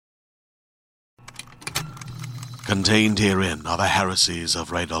Contained herein are the heresies of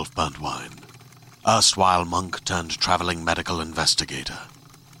Radolf Burntwine, erstwhile monk turned traveling medical investigator.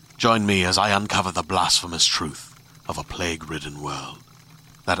 Join me as I uncover the blasphemous truth of a plague-ridden world,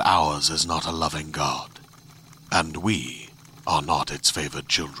 that ours is not a loving God, and we are not its favored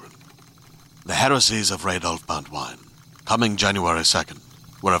children. The heresies of Radolf Burntwine, coming January 2nd,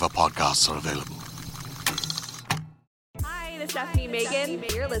 wherever podcasts are available. Hi, this is Stephanie Megan.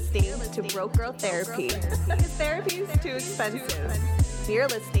 You're listening to Broke Girl Therapy. Because therapy is too expensive. You're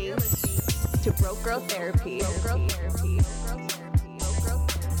listening to Broke Girl Therapy.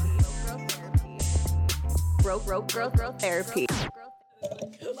 Broke Girl Therapy.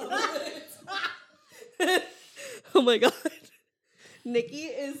 Oh my god. Niki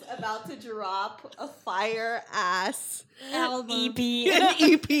is about to drop a fire ass album.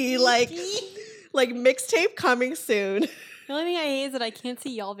 EP, like mixtape coming soon. The only thing I hate is that I can't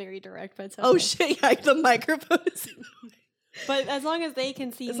see y'all very direct, but it's okay. Oh shit, yeah, the microphone is But as long as they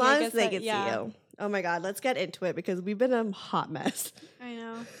can see as me, long I as guess they can see you. Oh my god, let's get into it because we've been a hot mess. I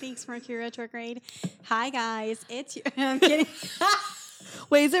know. Thanks, Mercury retrograde. Hi guys, it's you. I'm kidding.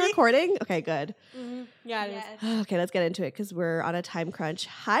 Wait, is it recording? Okay, good. Mm-hmm. Yeah, it is. Okay, let's get into it because we're on a time crunch.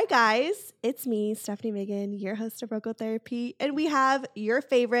 Hi guys, it's me, Stephanie Megan, your host of Broco Therapy, and we have your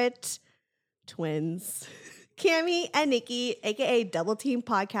favorite twins, Cami and Niki, aka Double Team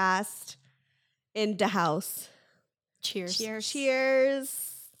Podcast, in the house. Cheers.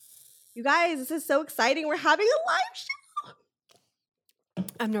 Cheers. You guys, this is so exciting. We're having a live show.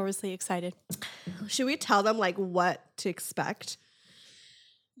 I'm nervously excited. Should we tell them like what to expect?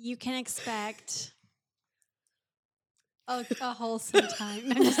 You can expect a wholesome time.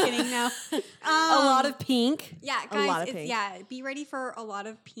 I'm just kidding now. A lot of pink. Yeah, guys, a lot of pink. Be ready for a lot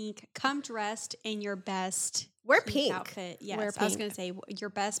of pink. Come dressed in your best Wear pink outfit. Yes, Wear pink. I was going to say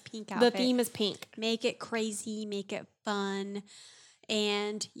your best pink outfit. The theme is pink. Make it crazy, make it fun.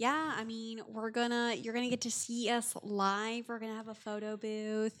 And yeah, I mean, you're gonna get to see us live. We're gonna have a photo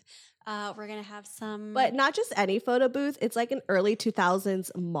booth. We're gonna have some, but not just any photo booth. It's like an early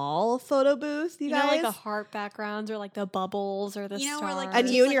 2000s mall photo booth. You guys, know, like the heart backgrounds or like the bubbles or the stars. Or like and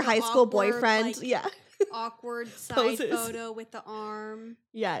you and your high school boyfriend, awkward side Poses. photo with the arm.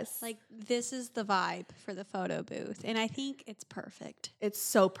 Yes, like this is the vibe for the photo booth, and I think it's perfect. It's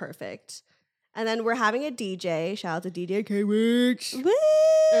so perfect. And then we're having a DJ. Shout out to DJ K-Wix. There's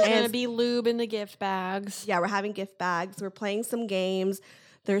going to be lube in the gift bags. Yeah, we're having gift bags. We're playing some games.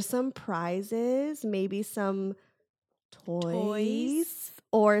 There's some prizes, maybe some toys.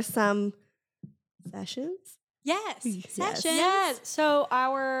 Or some sessions. Yes. Sessions. Yes. So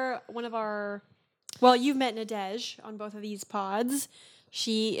you've met Nadej on both of these pods.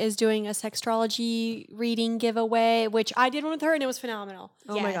 She is doing a sextrology reading giveaway, which I did one with her and it was phenomenal.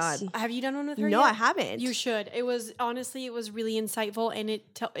 Oh my God. Have you done one with her No, yet? I haven't. You should. It was really insightful and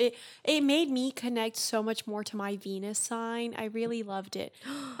it made me connect so much more to my Venus sign. I really loved it.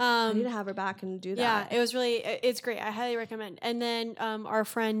 I need to have her back and do that. Yeah, it's great. I highly recommend. And then our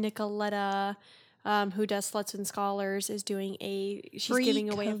friend Nicoletta, who does Sluts and Scholars, is doing she's giving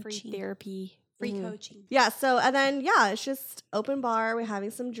away a free therapy. Free coaching. Yeah. So, and then, it's just open bar. We're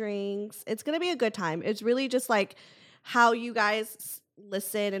having some drinks. It's going to be a good time. It's really just like how you guys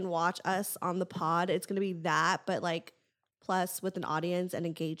listen and watch us on the pod. It's going to be that, but like plus with an audience and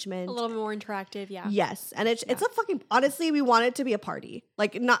engagement. A little bit more interactive. Yeah. Yes. And it's a fucking, honestly, we want it to be a party.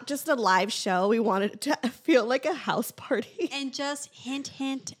 Like not just a live show. We want it to feel like a house party. And just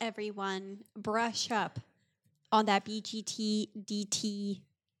hint, everyone, brush up on that BGT, DT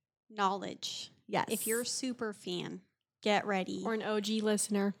knowledge. Yes. If you're a super fan, get ready. Or an OG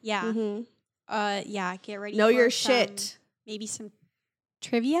listener. Yeah. Mm-hmm. Get ready. Know for your shit. Maybe some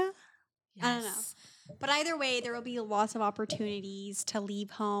trivia? Yes. I don't know. But either way, there will be lots of opportunities to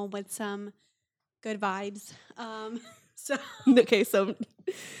leave home with some good vibes. Okay, so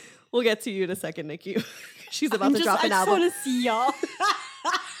we'll get to you in a second, Niki. She's about to drop an album. I just want to see y'all.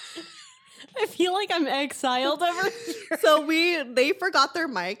 I feel like I'm exiled over here. So they forgot their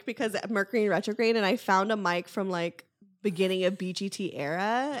mic because Mercury in retrograde, and I found a mic from like beginning of BGT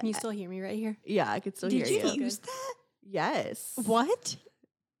era. Can you still hear me right here? Yeah, I could still hear you. Did you use that? Yes. What?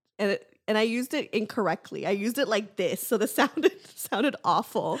 And I used it incorrectly. I used it like this, so the sounded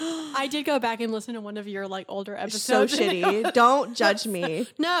awful. I did go back and listen to one of your like older episodes. So shitty. Don't judge me.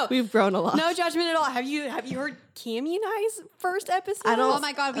 No, we've grown a lot. No judgment at all. Have you heard Cami and I's first episode? Oh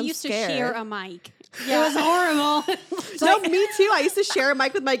my God, we used to share a mic. Yeah. It was horrible. No, me too. I used to share a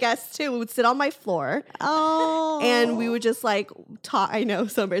mic with my guests too. We would sit on my floor. Oh. And we would just like talk. I know,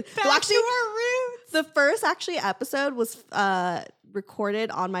 so weird. Well, actually, the first episode was recorded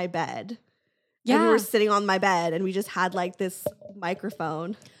on my bed. And we Yeah. were sitting on my bed and we just had like this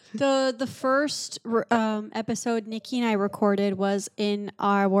microphone. The first episode Nikki and I recorded was in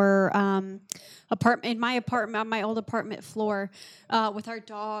our apartment, in my apartment, on my old apartment floor, with our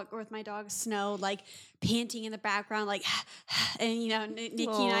dog, or with my dog Snow, like panting in the background, like, and you know, Nikki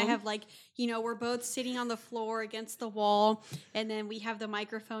and I have like, you know, we're both sitting on the floor against the wall, and then we have the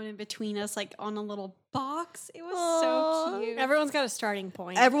microphone in between us, like on a little box. It was so cute. Everyone's got a starting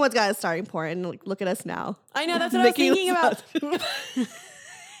point. Everyone's got a starting point, and like, look at us now. I know, that's what Nikki I was thinking was about.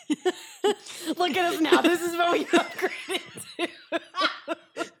 Look at us now. This is what we upgraded to.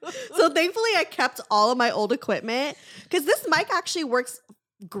 So thankfully I kept all of my old equipment because this mic actually works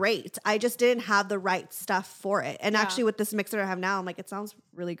great. I just didn't have the right stuff for it. And actually with this mixer I have now, I'm like, it sounds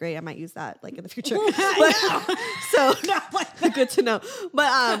really great. I might use that like in the future. So good to know.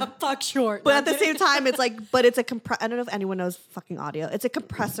 But fuck short. But at the same time, it's like, but it's a I don't know if anyone knows fucking audio. It's a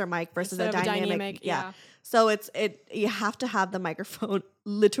compressor mic versus a dynamic. Yeah. So you have to have the microphone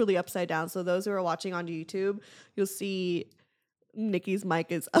literally upside down. So those who are watching on YouTube, you'll see Nikki's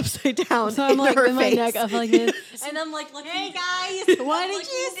mic is upside down. So I'm like her with my face. neck up like this. And I'm like, hey guys, what did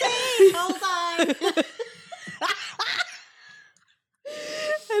you say? Hold on.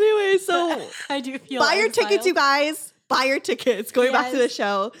 Anyway, so I do feel buy your tickets, you guys. Buy your tickets. Going back to the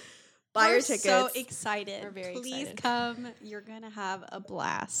show. Buy your tickets. So excited. We're very Please excited. come. You're going to have a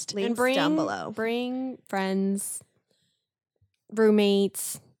blast. Links And down below. Bring friends,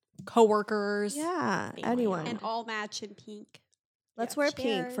 roommates, coworkers. Yeah, Anyone. anyone. And all match in pink. Let's Yeah, wear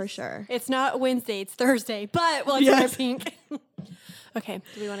pink for cheers. sure. It's not Wednesday, it's Thursday, but let's Yes. wear pink. Okay,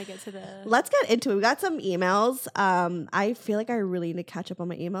 do we want to get to the... Let's get into it. We got some emails. I feel like I really need to catch up on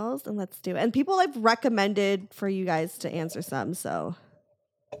my emails, and let's do it. And people have recommended for you guys to answer some, so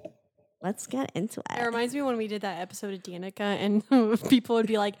let's get into it. It reminds me when we did that episode of Danica, and people would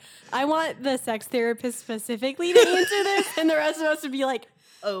be like, I want the sex therapist specifically to answer this, and the rest of us would be like,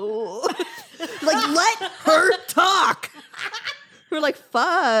 Oh, like let her talk. We're like,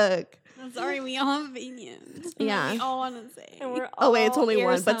 fuck. I'm sorry, we all have opinions. Yeah. We all want to say. and we're Oh wait, it's all only ear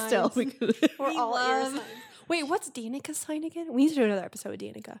one, but still, signs. We're We all ear love- signs. Wait, what's Danica's sign again? We need to do another episode with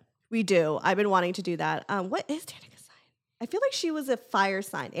Danica. we do. I've been wanting to do that. What is Danica's sign? I feel like she was a fire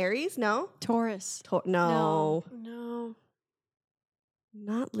sign. Aries? No. Taurus. No, No.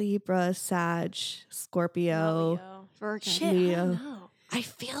 not Libra. Sag, Scorpio. Leo. Virgo. Shit, I Leo. don't know. I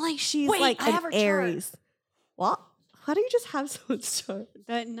feel like she's Wait, like I an have her chart. Aries. What? How do you just have so much chart?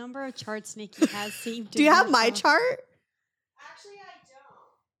 The number of charts Nikki has seemed to Do you be have my so- chart? Actually, I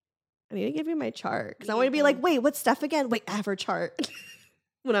don't. I need to give you my chart because I Me want to be either. like, wait, what's Steph again? Wait, I have her chart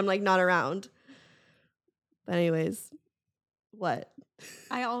when I'm like not around. But anyways, what?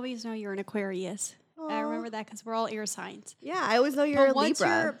 I always know you're an Aquarius. I remember that because we're all air signs. Yeah, I always know you're a But what's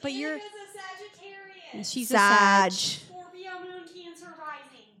Libra. your? But you're. a Sagittarius. She's Sag. a Sag. Scorpio moon, Cancer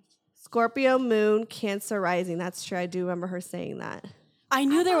rising. Scorpio moon, Cancer rising. That's true. I do remember her saying that. I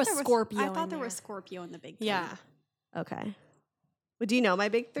knew there thought was Scorpio. I thought in there there was Scorpio in the big. Yeah. Okay. But do you know my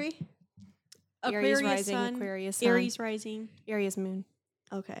big three? Aries Aquarius rising, sun, Aquarius sun. Aries rising. Aries moon.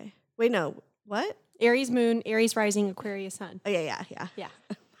 Okay. Wait, no. What? Aries moon, Aries rising, Aquarius sun. Oh, yeah. Yeah.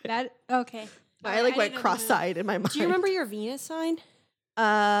 That okay. I like didn't went know the moon. cross-eyed in my mind. Do you remember your Venus sign?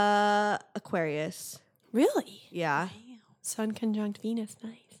 Aquarius. Really? Yeah. Sun conjunct Venus.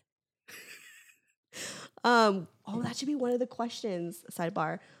 Nice. Oh, that should be one of the questions.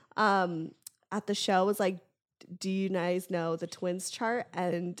 Sidebar. At the show was like, do you guys know the twins chart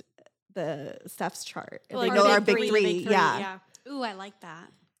and the Steph's chart? And Like they know the our big big three, three. the big three, Yeah. Ooh, I like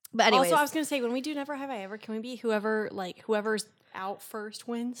that. But anyways, Also, I was gonna say when we do Never Have I Ever, can we be whoever's out first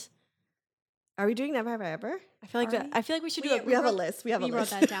wins? are we doing Never Have I Ever? I feel like Are that. we? I feel like we should do We, it. we have a list. We have a we wrote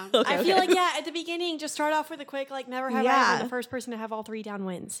list. that down. Okay, I feel okay. like at the beginning, just start off with a quick Never Have I Yeah. Ever. The first person to have all three down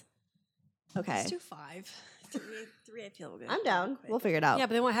wins. Okay. Let's do 5. 3 I feel good. I'm down. Quick. We'll figure it out. Yeah,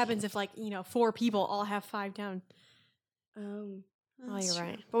 but then what happens if 4 people all have 5 down? Oh, That's you're true.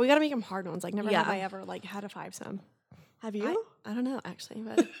 right. But we got to make them hard ones. Like Never Have Yeah. I Ever had a 5-some. have you? I don't know actually,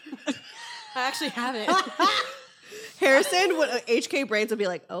 but I actually have it. Harrison, HK Brains would be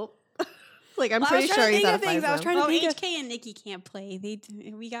like, oh. Like, I'm Well, I was pretty trying sure to he's think out of of things. I was five. trying to Oh, think of- HK and Nikki can't play.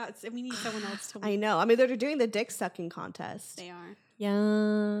 We need someone else to win. I know. I mean, they're doing the dick sucking contest. They are.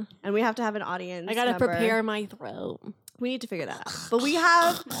 Yeah. And we have to have an audience. I got to member. prepare my throat. We need to figure that out. But we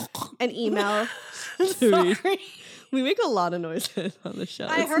have an email. Sorry. We make a lot of noises on the show.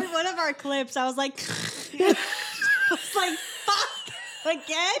 I heard one of our clips. I was like, I was like, fuck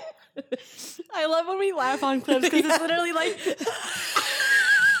again. I love when we laugh on clips because it's literally like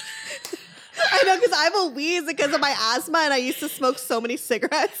I know, because I have a wheeze because of my asthma and I used to smoke so many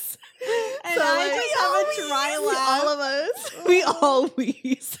cigarettes. So I like, just have a dry laugh. all of us, we all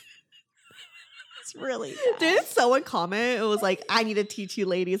wheeze. It's really bad. Didn't someone comment? It was like, I need to teach you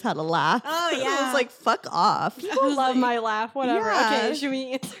ladies how to laugh. Oh, It yeah. was like, fuck off. People love my laugh. Whatever. Yeah. Okay, should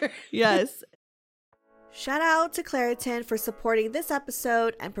we answer? Yes. Shout out to Claritin for supporting this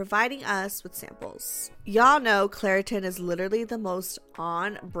episode and providing us with samples. Y'all know Claritin is literally the most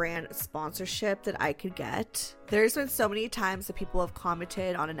on-brand sponsorship that I could get. There's been so many times that people have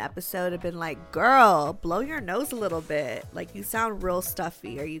commented on an episode and been like, girl, blow your nose a little bit. Like, you sound real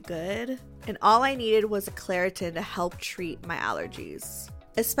stuffy. Are you good? And all I needed was a Claritin to help treat my allergies.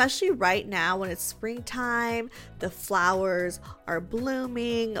 Especially right now when it's springtime, the flowers are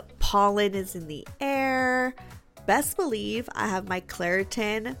blooming, pollen is in the air. Best believe I have my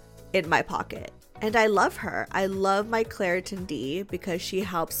Claritin in my pocket. And I love her. I love my Claritin D because she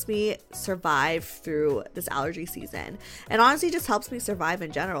helps me survive through this allergy season. And honestly just helps me survive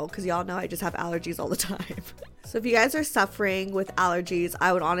in general because y'all know I just have allergies all the time. So if you guys are suffering with allergies,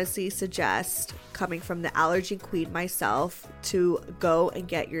 I would honestly suggest, coming from the allergy queen myself, to go and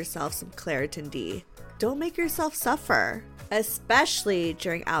get yourself some Claritin D. Don't make yourself suffer, especially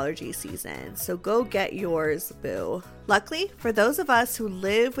during allergy season. So go get yours, boo. Luckily, for those of us who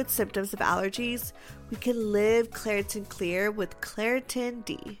live with symptoms of allergies, we can live Claritin Clear with Claritin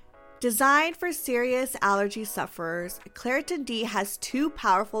D. Designed for serious allergy sufferers, Claritin D has 2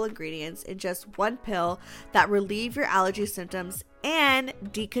 powerful ingredients in just one pill that relieve your allergy symptoms and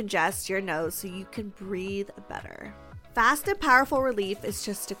decongest your nose so you can breathe better. Fast and powerful relief is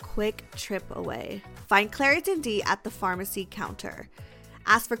just a quick trip away. Find Claritin D at the pharmacy counter.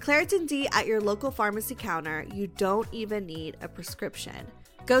 Ask for Claritin D at your local pharmacy counter. You don't even need a prescription.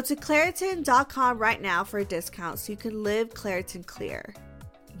 Go to Claritin.com right now for a discount so you can live Claritin Clear.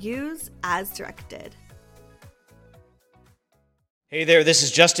 Use as directed. Hey there, this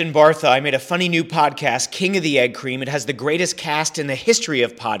is Justin Bartha. I made a funny new podcast, King of the Egg Cream. It has the greatest cast in the history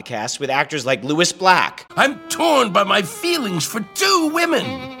of podcasts with actors like Louis Black, I'm torn by my feelings for 2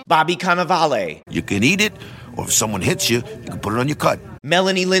 women. Bobby Cannavale, You can eat it, or if someone hits you, you can put it on your cut.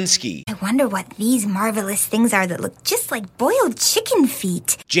 Melanie Linsky, I wonder what these marvelous things are that look just like boiled chicken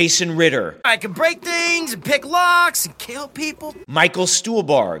feet. Jason Ritter, I can break things and pick locks and kill people. Michael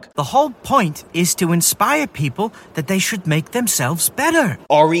Stuhlbarg, The whole point is to inspire people that they should make themselves better.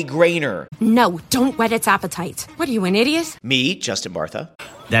 Ari Grainer, No, don't whet its appetite. What are you, an idiot? me, Justin Bartha,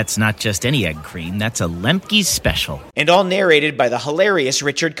 That's not just any egg cream, that's a Lemke's special. and all narrated by the hilarious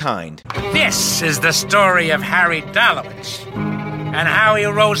Richard Kind. This is the story of Harry Dalowitz and how he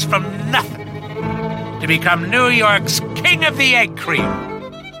rose from nothing to become New York's King of the Egg Cream.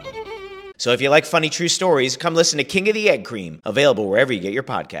 So if you like funny true stories, come listen to King of the Egg Cream, available wherever you get your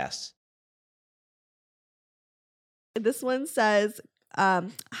podcasts. This one says,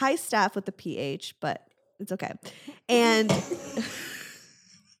 hi staff with the PH, but it's okay. And sorry.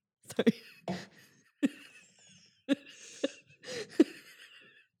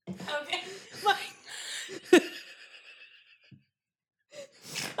 Okay, fine.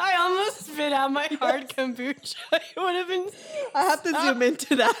 I almost spit out my hard kombucha. It would have been. I have to zoom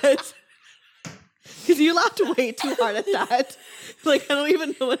into that. Because you laughed way too hard at that. Like, I don't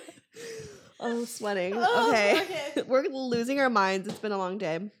even know what. Oh, I'm sweating. Okay. We're losing our minds. It's been a long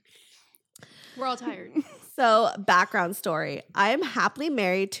day. We're all tired. So, background story. I am happily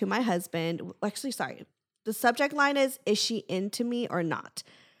married to my husband. Actually, sorry. The subject line is she into me or not?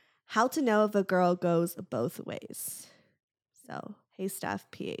 How to know if a girl goes both ways. So, hey, Steph,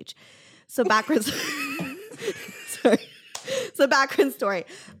 PH. So, backwards. Sorry. So, background story.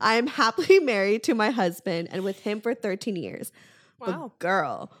 I am happily married to my husband and with him for 13 years. Wow. But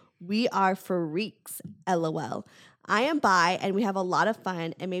girl, we are freaks, LOL. I am bi and we have a lot of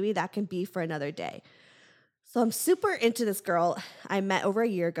fun, and maybe that can be for another day. So I'm super into this girl I met over a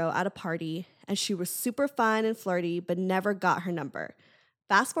year ago at a party, and she was super fun and flirty, but never got her number.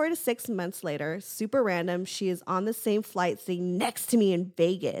 Fast forward to 6 months later, super random, she is on the same flight sitting next to me in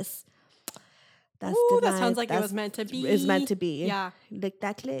Vegas. That's Ooh, that divine. sounds like it was meant to be. It's meant to be. Yeah. Lick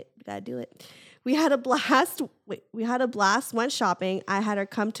that clit. You gotta do it. We had a blast. Went shopping. I had her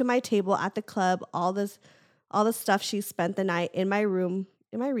come to my table at the club. All the stuff she spent the night in my room.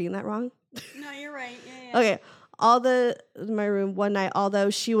 Am I reading that wrong? No, you're right. Yeah. Okay. In my room one night,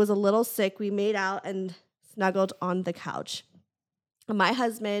 although she was a little sick, we made out and snuggled on the couch. My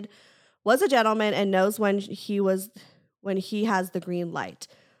husband was a gentleman and knows when he has the green light.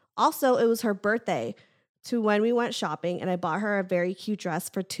 Also, it was her birthday to when we went shopping, and I bought her a very cute dress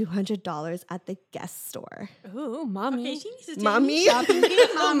for $200 at the Guest store. Ooh, mommy. Okay, she needs to take Mommy? me shopping.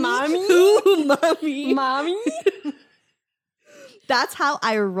 Mommy. Ooh, mommy. Mommy. That's how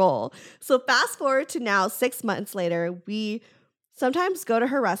I roll. So fast forward to now, 6 months later, we sometimes go to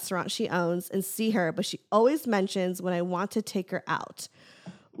her restaurant she owns and see her, but she always mentions when I want to take her out.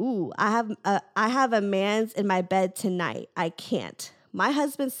 Ooh, I have a man's in my bed tonight. I can't. My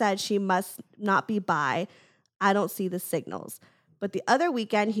husband said she must not be bi. I don't see the signals. But the other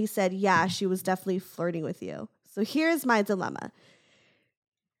weekend, he said, yeah, she was definitely flirting with you. So here's my dilemma.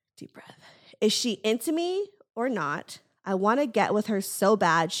 Deep breath. Is she into me or not? I want to get with her so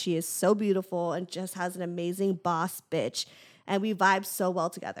bad. She is so beautiful and just has an amazing boss bitch. And we vibe so well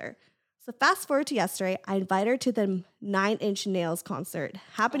together. So fast forward to yesterday, I invite her to the 9 Inch Nails concert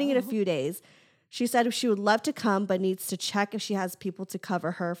happening in a few days. She said she would love to come, but needs to check if she has people to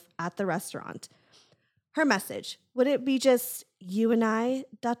cover her at the restaurant. Her message, would it be just you and I, ...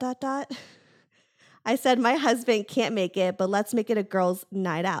 I said, my husband can't make it, but let's make it a girls'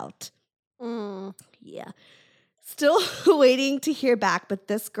 night out. Yeah. Still waiting to hear back, but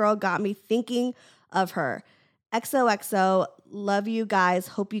this girl got me thinking of her. XOXO, love you guys.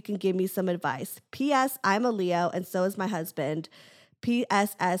 Hope you can give me some advice. P.S. I'm a Leo, and so is my husband.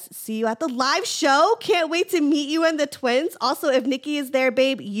 P.S.S. See you at the live show. Can't wait to meet you and the twins. Also, if Niki is there,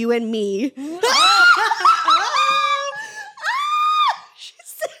 babe, you and me. Okay.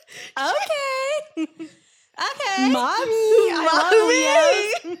 Mommy.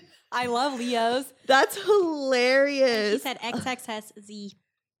 I love Leos. That's hilarious. She said XXSZ.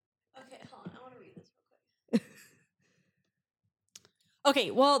 Okay, hold on. I want to read this real quick.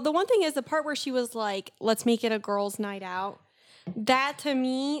 Okay, well, the one thing is the part where she was like, let's make it a girls' night out. That to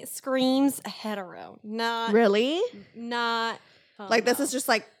me screams hetero. Not really? Not like this is just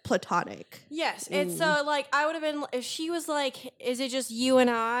like platonic. Yes. It's so like I would have been if she was like, is it just you and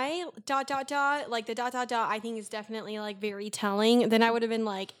I? ... Like the ... I think is definitely like very telling. Then I would have been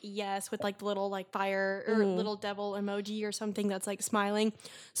like, yes, with like the little like fire or little devil emoji or something that's like smiling.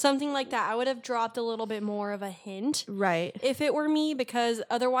 Something like that. I would have dropped a little bit more of a hint. Right. If it were me, because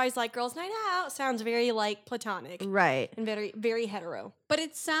otherwise like girls' night out sounds very like platonic. Right. And very, very hetero. But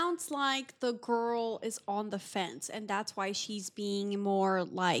it sounds like the girl is on the fence, and that's why she's being more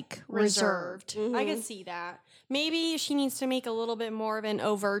like reserved. I can see that. Maybe she needs to make a little bit more of an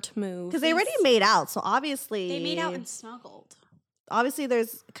overt move. Because they already made out, so obviously they made out and snuggled. Obviously,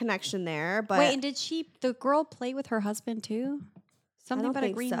 there's a connection there. But wait, and did the girl play with her husband too? Something about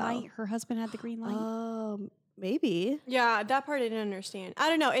a green so. light. Her husband had the green light. Oh, maybe. Yeah, that part I didn't understand. I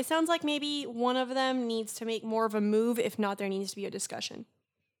don't know. It sounds like maybe one of them needs to make more of a move. If not, there needs to be a discussion.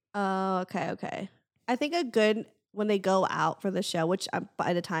 Oh, okay. I think when they go out for the show, which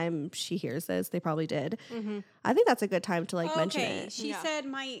by the time she hears this, they probably did. I think that's a good time to like mention it. She said,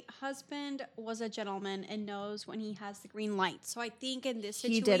 my husband was a gentleman and knows when he has the green light. So I think in this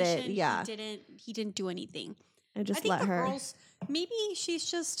situation, he did it. Yeah. He didn't do anything. And just I think let her. Girls, maybe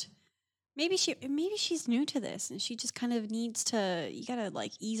she's new to this and she just kind of needs to, you gotta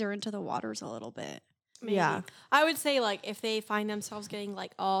like ease her into the waters a little bit. Maybe. Yeah. I would say like if they find themselves getting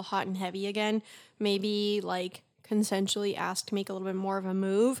like all hot and heavy again, maybe like consensually ask to make a little bit more of a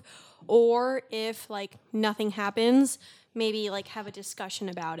move, or if like nothing happens, maybe like have a discussion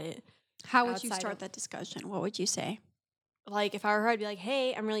about it. How would you start that discussion? What would you say? Like if I were her, I'd be like,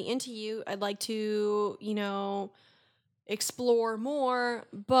 hey, I'm really into you. I'd like to, explore more,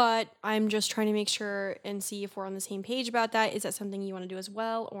 but I'm just trying to make sure and see if we're on the same page about that. Is that something you want to do as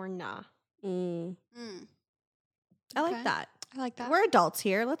well or nah? I like that. I like that. We're adults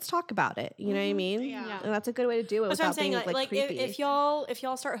here. Let's talk about it. You know what I mean? Yeah. And that's a good way to do it. That's what I'm without saying. being Like creepy. if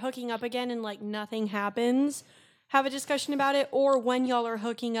y'all start hooking up again and like nothing happens, have a discussion about it. Or when y'all are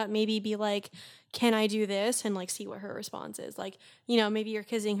hooking up, maybe be like, can I do this? And like see what her response is. Like, maybe you're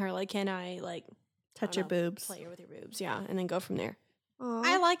kissing her. Like, can I like touch your boobs? Play with your boobs. Yeah. And then go from there. Aww.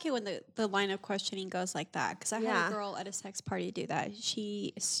 I like it when the line of questioning goes like that. Because I had a girl at a sex party do that.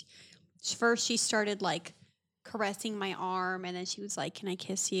 She started like caressing my arm, and then she was like, can I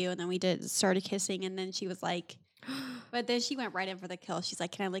kiss you? And then we started kissing, and then she was like, but then she went right in for the kill. She's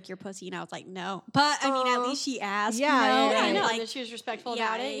like, can I lick your pussy? And I was like, no. But I mean, at least she asked. I know. Like, and she was respectful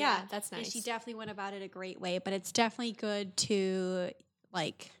about it. Yeah, that's nice. And she definitely went about it a great way, but it's definitely good to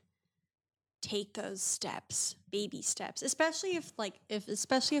like take those steps, baby steps, especially if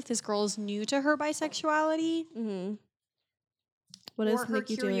this girl is new to her bisexuality. What is or her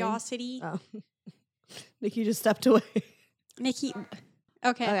Niki curiosity. Doing? Oh. Niki just stepped away. Niki.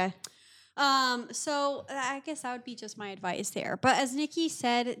 Okay. So I guess that would be just my advice there. But as Niki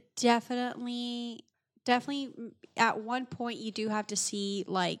said, definitely at one point you do have to see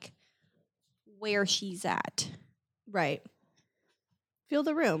like where she's at. Right. Feel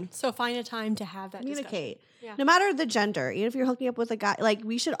the room. So find a time to have that Communicate. Yeah. No matter the gender, even if you're hooking up with a guy, like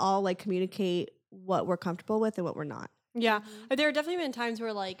we should all like communicate what we're comfortable with and what we're not. Yeah. There have definitely been times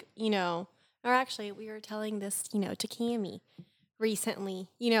where like, or actually we were telling this, to Cami recently,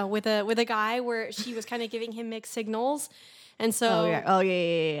 with a guy where she was kind of giving him mixed signals. And so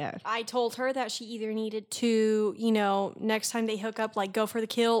yeah. I told her that she either needed to, next time they hook up, like go for the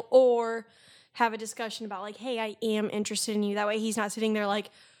kill or have a discussion about like, hey, I am interested in you. That way he's not sitting there like,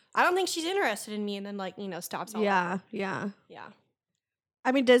 I don't think she's interested in me. And then like, stops all over. Yeah. Yeah.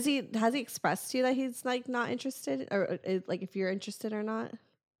 I mean, has he expressed to you that he's like not interested or like if you're interested or not?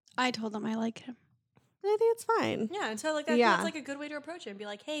 I told him I like him. I think it's fine. Yeah. And so like that's like a good way to approach it and be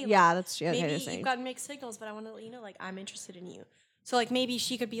like, hey, yeah, that's true. Maybe you've got mixed signals, but I want to let you know, like, I'm interested in you. So like maybe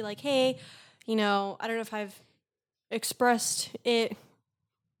she could be like, hey, I don't know if I've expressed it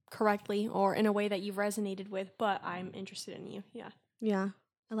correctly or in a way that you've resonated with, but I'm interested in you. Yeah. Yeah.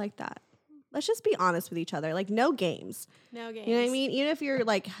 I like that. Let's just be honest with each other. Like no games. No games. You know what I mean? Even if you're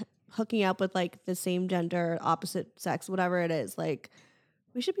like hooking up with like the same gender, opposite sex, whatever it is, like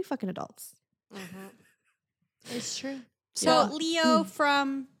we should be fucking adults. Mm-hmm. It's true. So Leo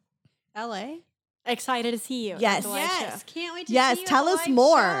from LA. Excited to see you. Yes. Yes. Can't wait to see you. Tell at the us live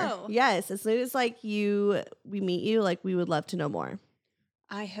more. show. Yes. As soon as like we meet you, like we would love to know more.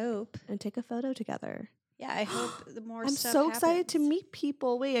 I hope. And take a photo together. Yeah, I hope the more I'm stuff so excited to happens. meet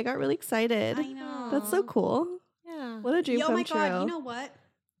people. Wait, I got really excited. I know. That's so cool. Yeah. What a dream Oh come my true. God, you know what?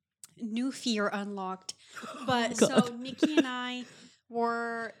 New fear unlocked. But so Nikki and I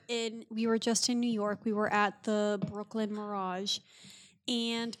we were just in New York. We were at the Brooklyn Mirage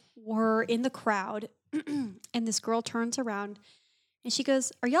and we're in the crowd and this girl turns around and she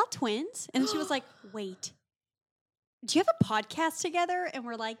goes, "Are y'all twins?" And she was like, "Wait, do you have a podcast together?" And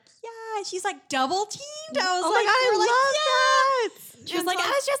we're like, "Yeah." And she's like, "Double teamed?" I was Oh like, my God, I love that. She was like, I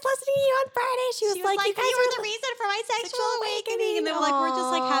was just listening to you on Friday. She was like, you guys "You are were the reason for my sexual awakening." And then we're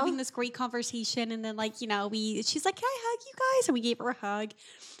just like having this great conversation. And then she's like, "Can I hug you guys?" And we gave her a hug.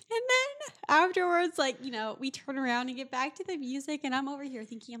 And then afterwards, we turn around and get back to the music. And I'm over here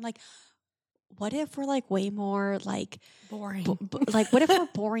thinking, I'm like, what if we're like way more like boring? Like, what if we're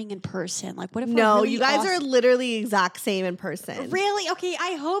boring in person? Like, what if No, we're really you guys are literally exact same in person. really okay?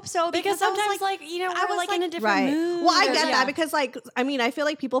 I hope so Because sometimes we're in a different mood. Well, I get that because I feel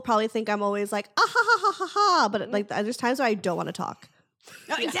like people probably think I'm always like ah ha ha ha ha ha, but like there's times where I don't want to talk.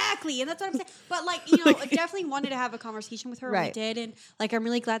 Oh, exactly, and that's what I'm saying. But I definitely wanted to have a conversation with her. Right. We did, and I'm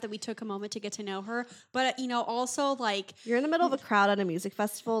really glad that we took a moment to get to know her. But also you're in the middle of a crowd at a music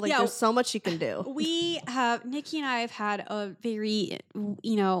festival. Like there's so much you can do. Nikki and I have had a very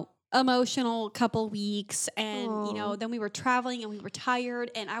emotional couple weeks, and then we were traveling and we were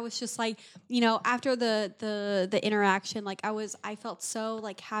tired, and I was just like, after the interaction, I felt so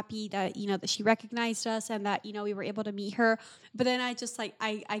happy that that she recognized us and that we were able to meet her. But then I just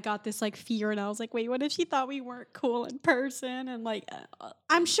I got this fear, and I was like, wait, what if she thought we weren't cool in person? And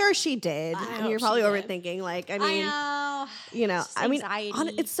I'm sure she did. And you're probably overthinking. I know.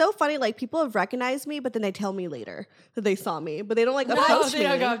 It's so funny. Like people have recognized me, but then they tell me later that they saw me, but they don't approach me. They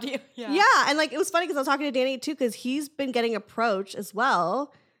don't go up to you. Yeah, and it was funny because I was talking to Danny too because he's been getting approached as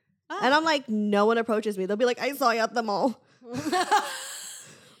well, and I'm like, no one approaches me. They'll be like, I saw you at the mall.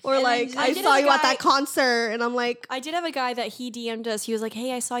 Or I saw you at that concert, and I'm like, I did have a guy that he DM'd us. He was like,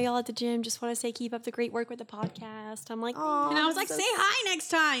 "Hey, I saw y'all at the gym. Just want to say, keep up the great work with the podcast." I'm like, and I was like, say hi next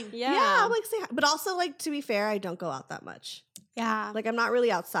time. Yeah, I'm like, say hi. But also, to be fair, I don't go out that much. Yeah, I'm not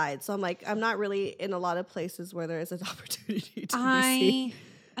really outside, so I'm not really in a lot of places where there is an opportunity to be seen.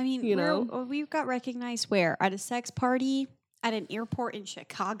 I mean, we got recognized where? At a sex party at an airport in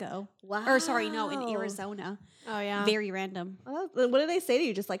Chicago. Wow. Or sorry, no, in Arizona. Oh yeah, very random. What did they say to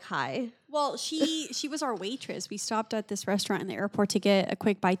you? Just hi? Well, she was our waitress. We stopped at this restaurant in the airport to get a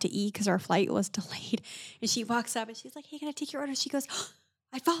quick bite to eat because our flight was delayed. And she walks up and she's like, "Hey, can I take your order?" She goes,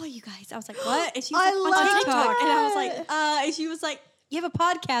 "I follow you guys." I was like, "What?" And she was on TikTok. And I was like, and she was like, "You have a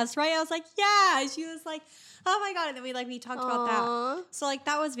podcast, right?" I was like, "Yeah." And she was like, "Oh my God." And then we talked about that. So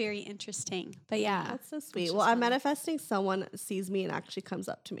that was very interesting. But yeah. That's so sweet. Well, I'm manifesting someone sees me and actually comes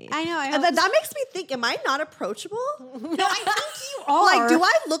up to me. I know. And then that makes me think, am I not approachable? No, I think you are. Do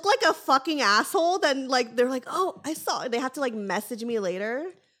I look like a fucking asshole? Then they're like, "Oh, I saw." They have to message me later.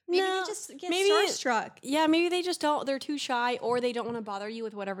 Maybe they just get starstruck. Yeah, maybe they just don't. They're too shy, or they don't want to bother you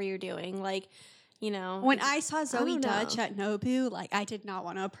with whatever you're doing. When I saw Zoe Dutch at Nobu, I did not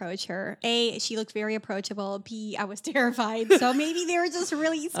want to approach her. A, she looked very approachable. B, I was terrified. So maybe they were just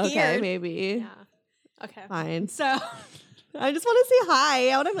really scared. Okay, maybe. Yeah. Okay. Fine. So I just want to say hi.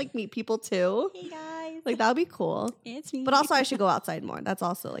 I want to like meet people too. Hey guys. Like that would be cool. It's me. But also I should go outside more. That's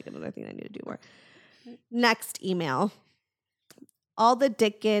also like another thing I need to do more. Next email. All the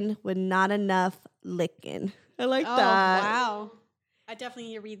dickin' with not enough lickin'. I like that. Wow. I definitely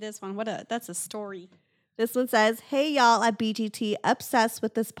need to read this one. That's a story. This one says, hey y'all at BGT, obsessed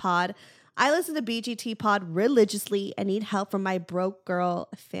with this pod. I listen to BGT pod religiously and need help from my broke girl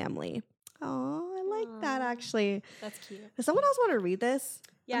family. Oh, I like that actually. That's cute. Does someone else want to read this?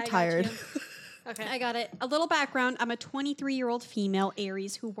 Yeah, I'm tired. Okay, I got it. A little background. I'm a 23-year-old female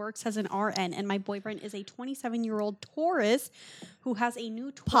Aries who works as an RN, and my boyfriend is a 27-year-old Taurus who has a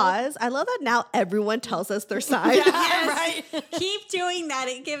new 12. Pause. I love that now everyone tells us their sign. Yes, right. Keep doing that.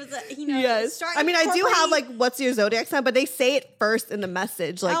 It gives yes. I mean, I do have like what's your zodiac sign, but they say it first in the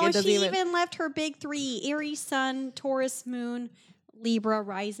message. Like it doesn't she even left her big 3: Aries Sun, Taurus Moon, Libra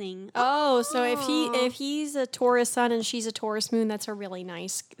Rising. Oh, so if he's a Taurus Sun and she's a Taurus Moon, that's a really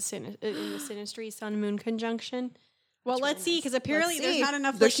nice in the synastry Sun Moon conjunction. Well, let's see, because apparently there's not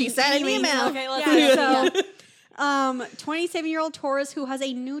enough. She sent an email. Okay, let's see. So, 27-year-old Taurus who has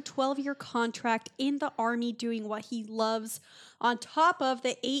a new 12-year contract in the Army doing what he loves on top of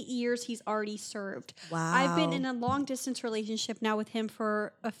the 8 years he's already served. Wow. I've been in a long-distance relationship now with him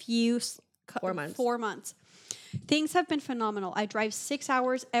for a few 4 months. Things have been phenomenal. I drive 6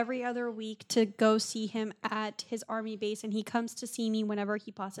 hours every other week to go see him at his Army base, and he comes to see me whenever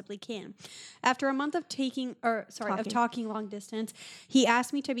he possibly can. After a month of talking long distance, he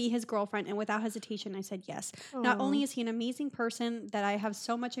asked me to be his girlfriend, and without hesitation, I said yes. Aww. Not only is he an amazing person that I have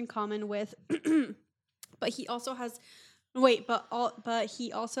so much in common with, but he also has. But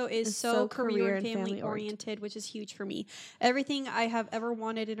he also is so career and family oriented, which is huge for me. Everything I have ever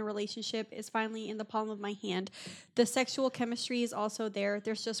wanted in a relationship is finally in the palm of my hand. The sexual chemistry is also there.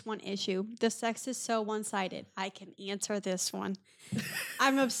 There's just one issue. The sex is so one-sided. I can answer this one.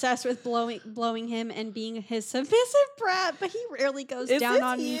 I'm obsessed with blowing him and being his submissive brat, but he rarely goes down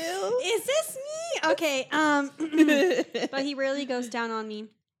on me. Is this me? Okay. But he rarely goes down on me.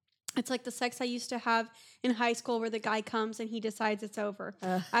 It's like the sex I used to have in high school where the guy comes and he decides it's over.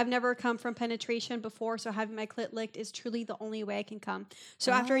 I've never come from penetration before, so having my clit licked is truly the only way I can come.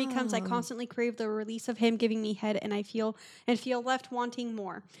 So after he comes, I constantly crave the release of him giving me head, and I feel left wanting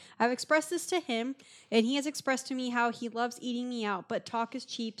more. I've expressed this to him, and he has expressed to me how he loves eating me out, but talk is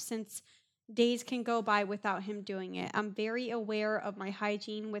cheap since days can go by without him doing it. I'm very aware of my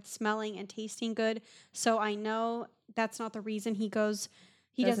hygiene with smelling and tasting good, so I know that's not the reason he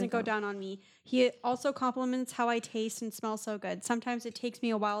doesn't go down on me. He also compliments how I taste and smell so good. Sometimes it takes me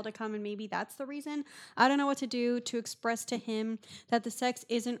a while to come, and maybe that's the reason. I don't know what to do to express to him that the sex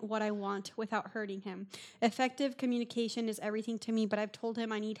isn't what I want without hurting him. Effective communication is everything to me, but I've told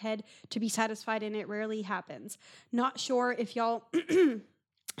him I need head to be satisfied, and it rarely happens. Not sure if y'all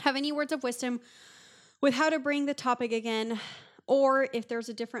have any words of wisdom with how to bring the topic again, or if there's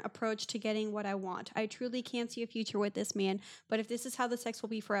a different approach to getting what I want. I truly can't see a future with this man, but if this is how the sex will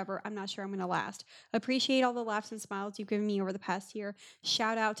be forever, I'm not sure I'm going to last. Appreciate all the laughs and smiles you've given me over the past year.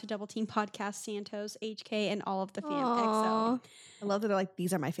 Shout out to Double Team Podcast, Santos, HK, and all of the fam. XO. I love that they're like,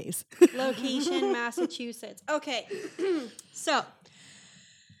 these are my face. Location, Massachusetts. Okay, so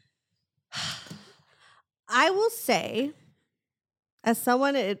I will say, as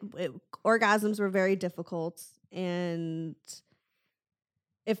someone, orgasms were very difficult, and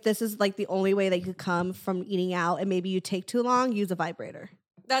if this is like the only way they could come from eating out and maybe you take too long, use a vibrator.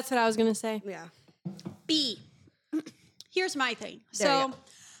 That's what I was going to say. Yeah. B. Here's my thing. So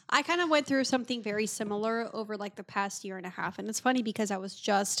I kind of went through something very similar over like the past year and a half. And it's funny because I was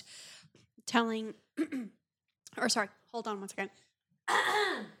just telling, hold on one second.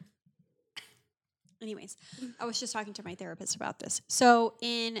 Anyways, I was just talking to my therapist about this. So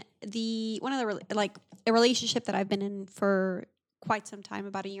in a relationship that I've been in for quite some time,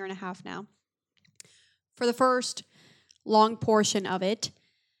 about a year and a half now, for the first long portion of it,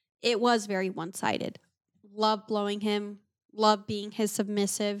 it was very one-sided. Love blowing him, love being his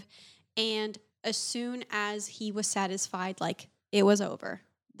submissive, and as soon as he was satisfied, like, it was over.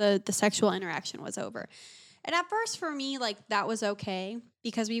 The sexual interaction was over. And at first for me, like, that was okay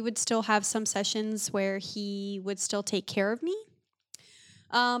because we would still have some sessions where he would still take care of me.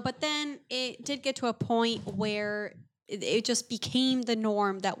 But then it did get to a point where it just became the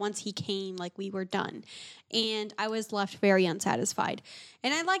norm that once he came, like, we were done. And I was left very unsatisfied.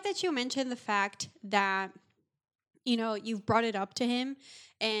 And I like that you mentioned the fact that, you know, you've brought it up to him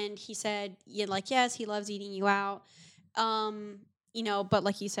and he said, yes, he loves eating you out. But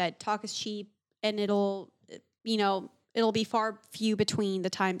like you said, talk is cheap and it'll be few between the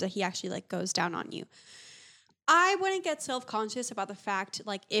times that he actually, like, goes down on you. I wouldn't get self-conscious about the fact,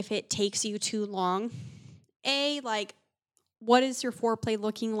 like, if it takes you too long. Like, what is your foreplay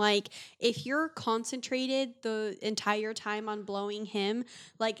looking like? If you're concentrated the entire time on blowing him,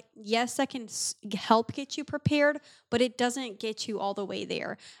 like, yes, that can help get you prepared, but it doesn't get you all the way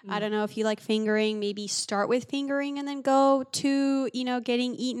there. I don't know if you like fingering, maybe start with fingering and then go to,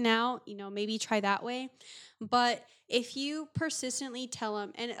 getting eaten out, maybe try that way. But if you persistently tell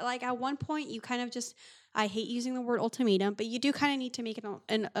him, and like at one point you kind of just, I hate using the word ultimatum, but you do kind of need to make it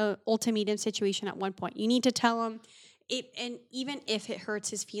an ultimatum situation at one point. You need to tell him, and even if it hurts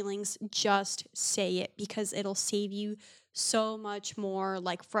his feelings, just say it, because it'll save you so much more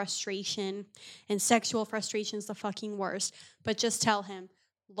like frustration, and sexual frustration is the fucking worst. But just tell him,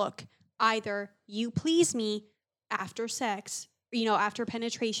 look, either you please me after sex, after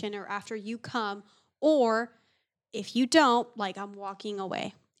penetration or after you come, or if you don't, like, I'm walking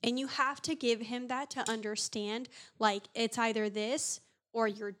away. And you have to give him that to understand, like, it's either this or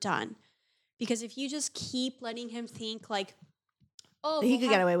you're done. Because if you just keep letting him think, like, oh, he could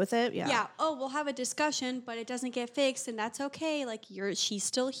get away with it. Yeah. Oh, we'll have a discussion, but it doesn't get fixed, and that's okay. Like, she's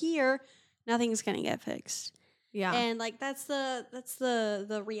still here. Nothing's gonna get fixed. Yeah. And like that's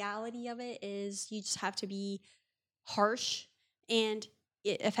the reality of it, is you just have to be harsh and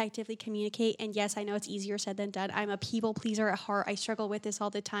effectively communicate. And yes, I know it's easier said than done. I'm a people pleaser at heart. I struggle with this all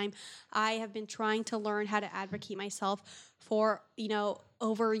the time. I have been trying to learn how to advocate myself for,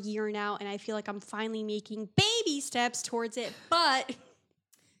 over a year now, and I feel like I'm finally making baby steps towards it, but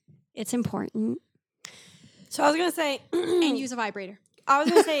it's important. So I was going to say... and use a vibrator. I was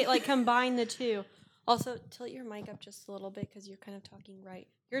going to say, like, combine the two. Also, tilt your mic up just a little bit because you're kind of talking right.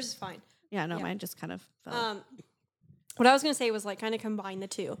 Yours is fine. Yeah, no, mine just kind of fell. What I was going to say was, like, kind of combine the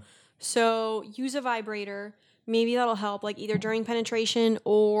two. So use a vibrator. Maybe that'll help, like, either during penetration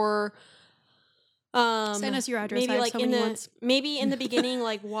or... send us your address. Maybe like maybe in the beginning,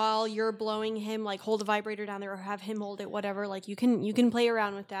 like while you're blowing him, like hold a vibrator down there or have him hold it, whatever. Like you can play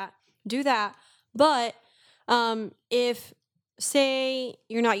around with that. Do that. But if say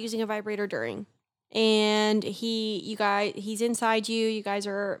you're not using a vibrator during, and he's inside you guys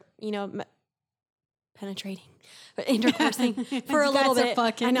are penetrating, intercoursing for a little bit.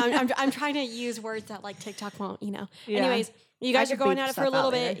 I know I'm trying to use words that like TikTok won't. Yeah. Anyways. You guys are going at it for a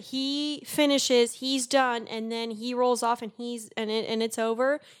little bit. He finishes, he's done, and then he rolls off, and it's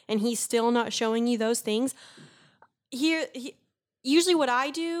over, and he's still not showing you those things. Usually, what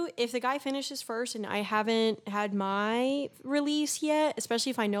I do, if the guy finishes first, and I haven't had my release yet, especially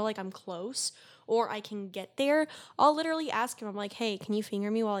if I know like I'm close or I can get there, I'll literally ask him. I'm like, "Hey, can you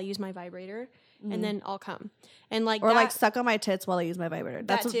finger me while I use my vibrator?" And then I'll come. And like like suck on my tits while I use my vibrator.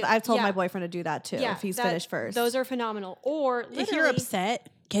 That's what I've told my boyfriend to do that too. Yeah, if he's finished first. Those are phenomenal. Or if you're upset,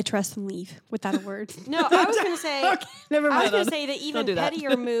 get dressed and leave without a word. No, I was going to say, okay, never mind. I was going to say that even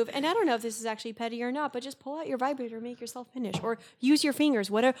pettier move, and I don't know if this is actually petty or not, but just pull out your vibrator, make yourself finish, or use your fingers,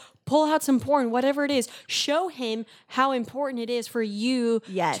 whatever. Pull out some porn, whatever it is. Show him how important it is for you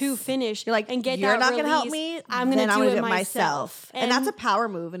to finish. You're like, and get you're that not going to help me. I'm going to do it myself. And that's a power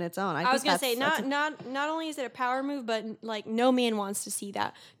move in its own. I was going to say, not only is it a power move, but like no man wants to see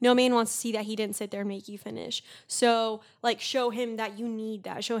that. No man wants to see that he didn't sit there and make you finish. So like show him that you need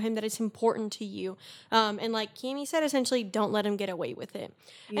that. Show him that it's important to you. And like Cami said, essentially don't let him get away with it.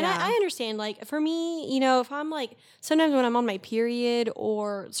 Yeah. And I understand, like for me, if I'm like, sometimes when I'm on my period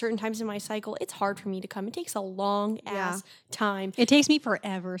or certain times in my cycle, it's hard for me to come. It takes a long ass time. It takes me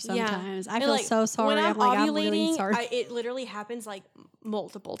forever sometimes. I feel so sorry. When I'm like, ovulating, I'm really sorry. it literally happens like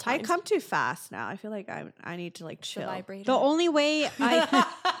multiple times. I come too fast now. I feel like I need to like chill. The only way I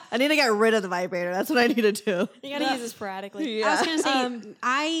You gotta use it sporadically. Yeah. I was gonna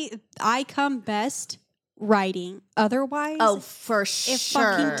say I come best writing. Otherwise, for it sure.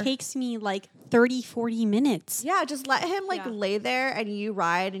 fucking takes me like 30-40 minutes. Yeah, just let him lay there and you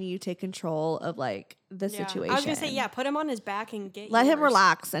ride and you take control of like the situation. I was gonna say, put him on his back and let him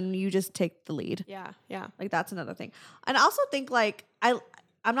relax and you just take the lead. Yeah. Like that's another thing. And I also think like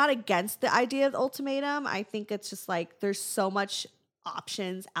I'm not against the idea of the ultimatum. I think it's just like there's so much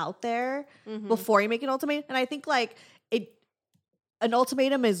options out there before you make an ultimatum. And I think like an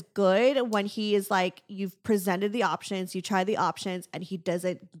ultimatum is good when he is like, you've presented the options, you try the options, and he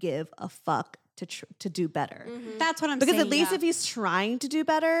doesn't give a fuck to do better. That's what I'm saying. Because at least if he's trying to do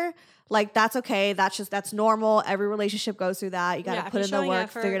better, like that's okay. That's normal. Every relationship goes through that. You got to put in the work,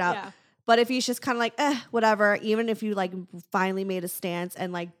 figure it out. Yeah. But if he's just kind of like, whatever, even if you like finally made a stance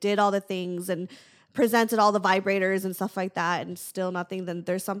and like did all the things and presented all the vibrators and stuff like that and still nothing, then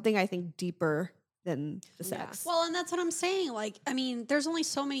there's something I think deeper than the sex. Well, and that's what I'm saying. Like, I mean, there's only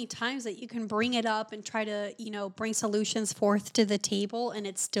so many times that you can bring it up and try to, bring solutions forth to the table and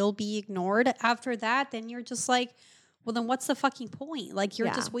it still be ignored. After that, then you're just like, well, then what's the fucking point? Like, you're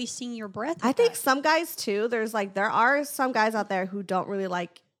just wasting your breath. I think some guys too, there are some guys out there who don't really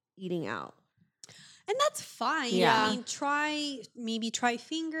like eating out. And that's fine. Yeah. I mean, try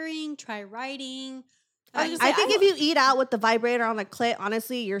fingering, try writing. I think if you eat out with the vibrator on the clit,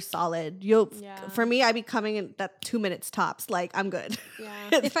 honestly, you're solid. For me, I be coming in that 2 minutes tops. Like, I'm good. Yeah.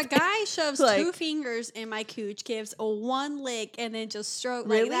 If a guy shoves 2 fingers in my cooch, gives a 1 lick, and then just stroke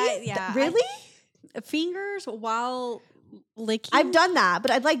like that, yeah. Really? Fingers while licking? I've done that,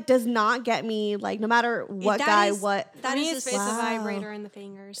 but it does not get me, no matter what what. That is the vibrator and the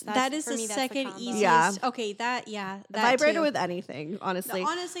fingers. That is the second easiest. Yeah. Okay, that vibrator too. with anything, honestly. No,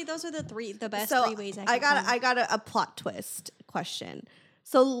 honestly, those are the best so 3 ways I got a plot twist question.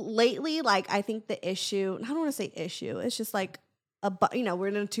 So lately, I think the issue, I don't want to say issue, it's just we're in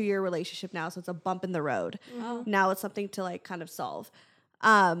a 2-year relationship now, so it's a bump in the road. Mm-hmm. Now it's something to kind of solve.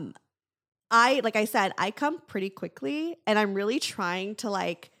 Like I said, I come pretty quickly, and I'm really trying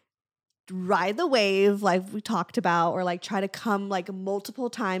to ride the wave, like we talked about, or try to come multiple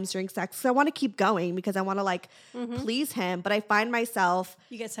times during sex. So I want to keep going because I want to please him. But I find myself,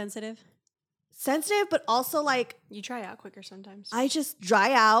 you get sensitive, but also you dry out quicker sometimes. I just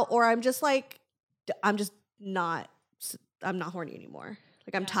dry out, or I'm just not horny anymore.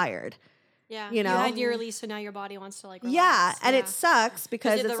 I'm tired. Yeah, you had your release, so now your body wants to relax. Yeah, and it sucks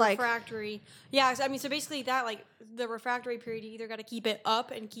because it's refractory. Yeah, I mean, so basically that the refractory period, you either got to keep it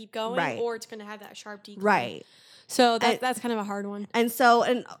up and keep going, or it's going to have that sharp decline. Right. So that's kind of a hard one. And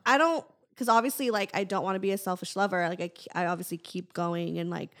I don't, because obviously I don't want to be a selfish lover. I obviously keep going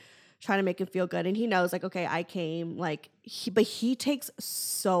and trying to make him feel good, and he knows okay, I came but he takes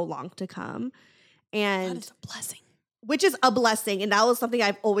so long to come, and that is a blessing. Which is a blessing. And that was something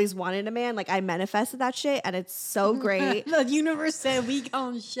I've always wanted in a man. I manifested that shit, and it's so great. The universe said, we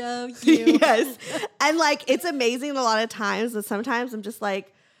gonna show you. Yes. And it's amazing a lot of times, but sometimes I'm just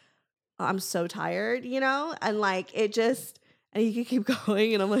I'm so tired, And it just, and you can keep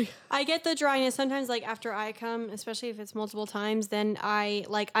going, and I'm I get the dryness sometimes. After I come, especially if it's multiple times, then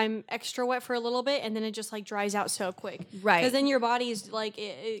I'm extra wet for a little bit, and then it just dries out so quick, right? Because then your body's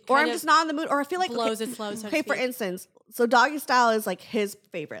it or I'm just not in the mood, or I feel blows its load. So okay, for instance, so doggy style is his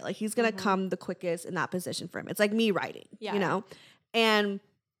favorite. He's gonna come the quickest in that position for him. It's like me riding,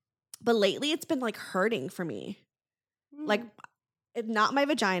 but lately it's been hurting for me, not my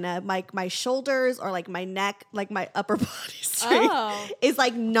vagina, my shoulders or my neck, my upper body strength is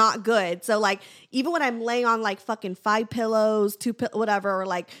not good. So even when I'm laying on fucking 5 pillows, 2 whatever,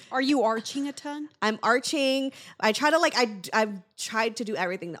 or are you arching a ton? I'm arching. I try to I've tried to do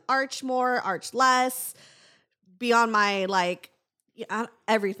everything, to arch more, arch less, be on my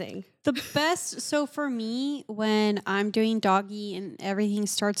everything. The best, so for me, when I'm doing doggy and everything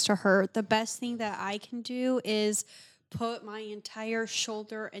starts to hurt, the best thing that I can do is put my entire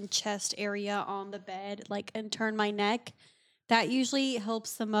shoulder and chest area on the bed, and turn my neck. That usually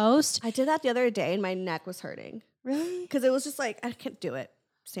helps the most. I did that the other day, and my neck was hurting. Really? Because it was just I can't do it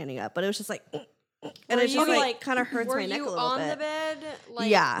standing up, but it was just and it just kind of hurts my neck a little bit. Were you on the bed?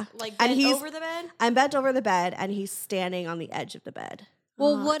 Yeah. Bent over the bed? I'm bent over the bed, and he's standing on the edge of the bed.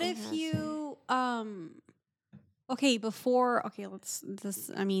 Well, what if you,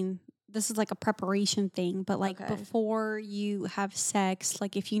 this is a preparation thing, but before you have sex,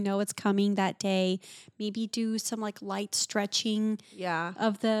 if you know it's coming that day, maybe do some light stretching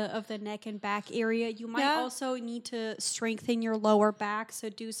of the neck and back area. You might also need to strengthen your lower back, so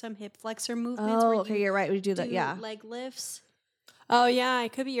do some hip flexor movements. Oh, okay, you're right. We do that, leg lifts. Oh yeah,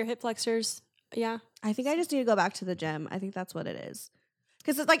 it could be your hip flexors. Yeah. I think I just need to go back to the gym. I think that's what it is.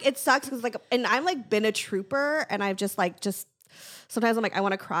 Because it's it sucks because and I'm been a trooper, and I've just sometimes I'm I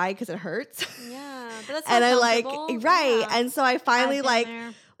want to cry because it hurts. Yeah, but that's and I right. Yeah. And so I finally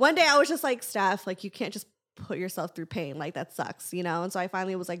one day I was just Steph, you can't just put yourself through pain. That sucks, And so I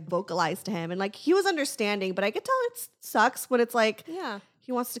finally was vocalized to him, and he was understanding, but I could tell it sucks when it's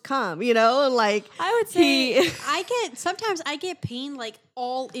he wants to come, and I would say sometimes I get pain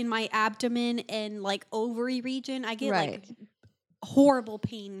all in my abdomen and ovary region. I get horrible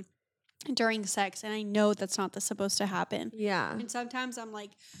pain during sex, and I know that's not supposed to happen. Yeah. And sometimes I'm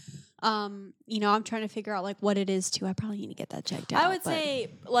I'm trying to figure out what it is too. I probably need to get that checked out. I would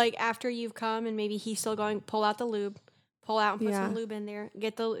say after you've come and maybe he's still going, pull out the lube, pull out and put some lube in there.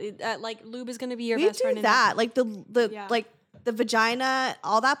 Get the lube is going to be your best friend. We do that. The vagina,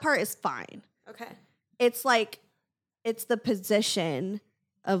 all that part is fine. Okay. It's it's the position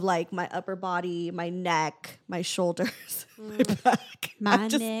of like my upper body, my neck, my shoulders, my back. My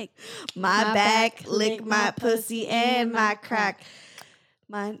neck, my back, lick my pussy and my crack.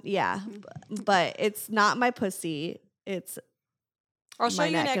 But it's not my pussy. It's I'll show my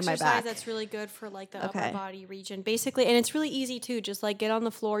you an neck and my exercise back. that's really good for like the upper body region, basically, and it's really easy too. Just like get on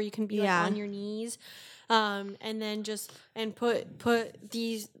the floor. You can be like on your knees, and then just put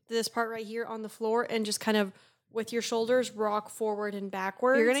this part right here on the floor, and just kind of with your shoulders rock forward and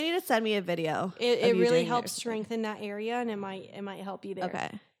backwards. You're gonna need to send me a video. It really helps strengthen that area, and it might help you there. Okay.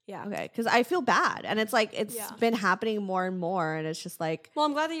 Yeah. Okay. Because I feel bad, and it's like it's been happening more and more, and it's just like. Well,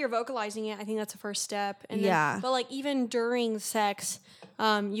 I'm glad that you're vocalizing it. I think that's the first step. And yeah. Then, but like even during sex,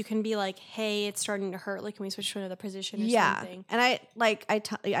 you can be like, "Hey, it's starting to hurt. Like, can we switch to another position or something?" And I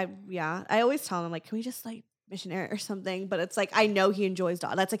always tell him like, "Can we just like missionary or something?" But it's like I know he enjoys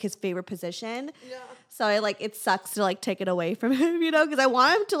dog. That's like his favorite position. Yeah. So it sucks to like take it away from him, you know, because I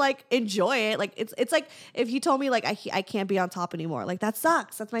want him to like enjoy it. Like it's like if he told me like I can't be on top anymore, like that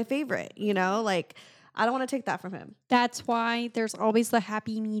sucks. That's my favorite, you know, like I don't want to take that from him. That's why there's always the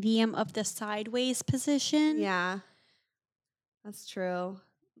happy medium of the sideways position. Yeah, that's true.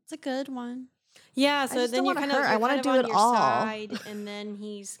 It's a good one. Yeah, so then you kind of I want to do it all. Side, and then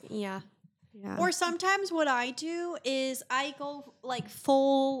he's Yeah. Or sometimes what I do is I go like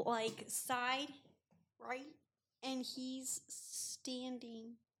full like side, right? And he's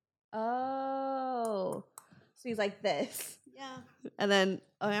standing. Oh. So he's like this. Yeah. And then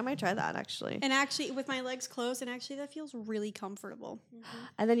I might try that actually. And actually with my legs closed, and actually that feels really comfortable. Mm-hmm.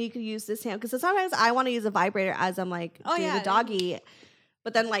 And then you could use this hand because sometimes I want to use a vibrator as I'm like doing the doggy.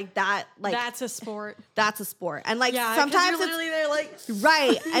 But then like that, like that's a sport. That's a sport. And like sometimes you're literally there like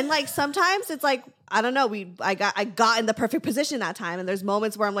right. And like sometimes it's like I don't know. I got in the perfect position that time. And there's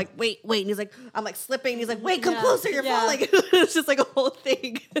moments where I'm like, wait. And he's like, I'm like slipping. And he's like, wait, come closer. You're falling. It's just like a whole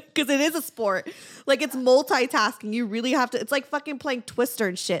thing because it is a sport. Like it's multitasking. You really have to. It's like fucking playing Twister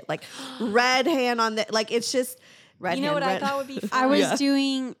and shit. Like red hand on the like. It's just. Red you know hand, what red. I thought would be fun? I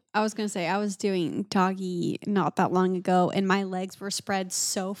was doing doggy not that long ago, and my legs were spread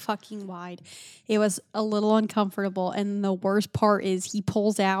so fucking wide. It was a little uncomfortable, and the worst part is he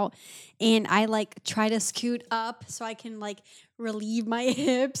pulls out, and I like try to scoot up so I can like relieve my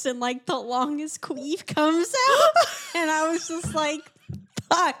hips, and like the longest queef comes out, and I was just like,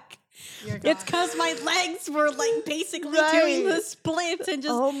 fuck. It's because my legs were like basically doing the splits and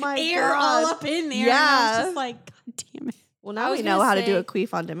just air all up in there. Yeah. And I was just like, God damn it. Well, now we know how to do a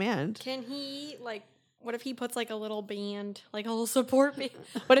queef on demand. Can he like? What if he puts like a little band, like a little support band?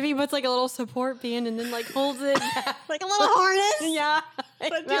 What if he puts like a little support band and then like holds it like a little harness? Yeah.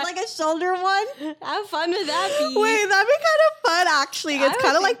 But do like a shoulder one? How fun would that be? Wait, that'd be kind of fun actually. It's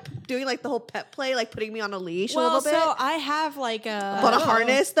kind of like doing like the whole pet play, like putting me on a leash a little bit. So I have like but a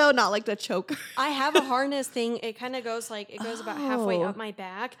harness though, not like the choker. I have a harness thing. It kind of goes like, it goes about halfway up my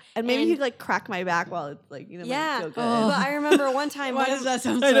back. And maybe you like crack my back while it's like, you know, yeah. so good. But I remember one time. Why does that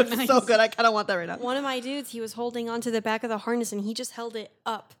sound so nice? So good. I kind of want that right now. One of my dudes, he was holding onto the back of the harness and he just held it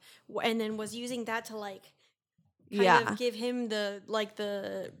up and then was using that to like kind of give him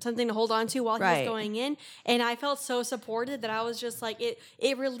the something to hold on to while he was going in. And I felt so supported that I was just like,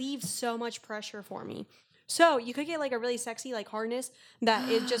 it relieved so much pressure for me. So you could get like a really sexy like harness that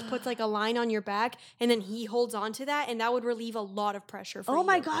it just puts like a line on your back and then he holds on to that and that would relieve a lot of pressure for you. Oh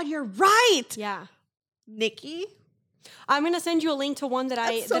my God, you're right. Yeah. Niki? I'm going to send you a link to one that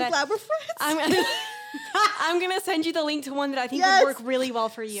I'm so glad we're friends. I'm going to send you the link to one that I think would work really well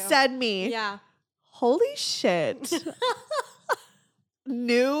for you. Send me. Yeah. Holy shit.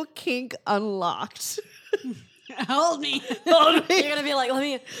 New kink unlocked. Hold me. Hold me. You're going to be like,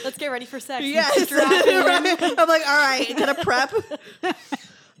 let's get ready for sex. Yes. Right. I'm like, all right, gonna prep.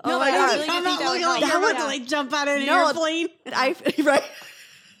 No, my God. really I'm not looking like you're about to like jump out of an airplane. Right.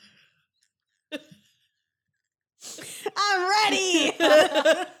 I'm ready.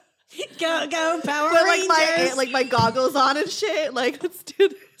 Go, Power Put Rangers. like my goggles on and shit. Like, let's do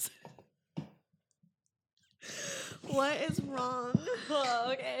this. What is wrong?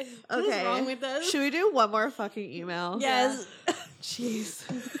 Oh, okay. Okay. What's wrong with us? Should we do one more fucking email? Yes. Jeez.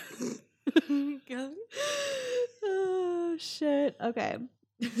 Oh shit. Okay.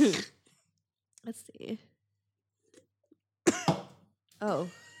 Let's see. Oh.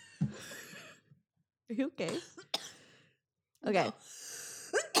 Are you okay? Okay.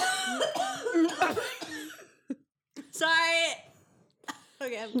 Sorry.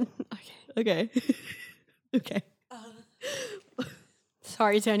 Okay. Okay. Okay.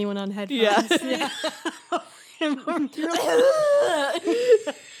 Sorry to anyone on headphones. Yeah.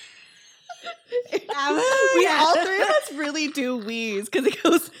 We all three of us really do wheeze because it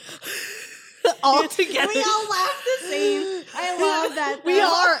goes all together. We all laugh the same. I love that. We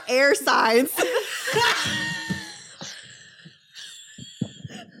all are air signs. Hand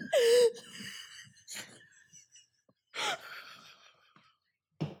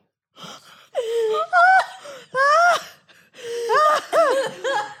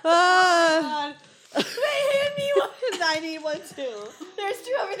me one. I need one too. There's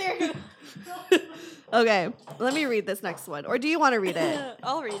two over there. Okay, let me read this next one. Or do you want to read it?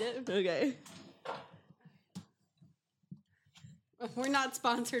 I'll read it. Okay. We're not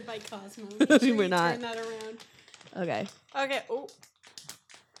sponsored by Cosmo. We're not. Turn that around. Okay. Okay.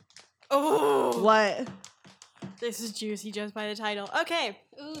 Oh. What? This is juicy just by the title. Okay.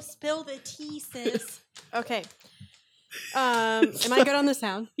 Ooh, spill the tea, sis. Okay. Am I good on the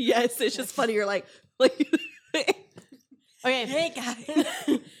sound? Yes, it's just funny. You're like. Okay. Hey,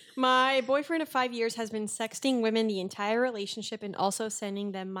 guys. My boyfriend of 5 years has been sexting women the entire relationship and also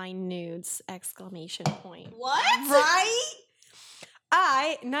sending them my nudes! ! What? Right?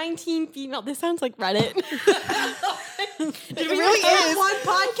 I, 19 female. This sounds like Reddit. It really is. One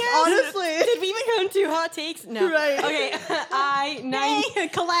podcast? Honestly. Did we even come to hot takes? No. Right. Okay. Hey,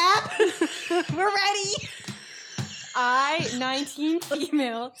 collab. We're ready. 19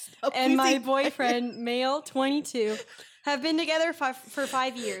 female, and my boyfriend, male, 22, have been together for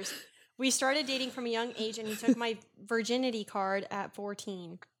 5 years. We started dating from a young age, and he took my virginity card at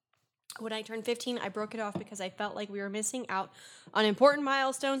 14. When I turned 15, I broke it off because I felt like we were missing out on important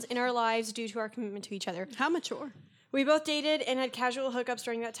milestones in our lives due to our commitment to each other. How mature? We both dated and had casual hookups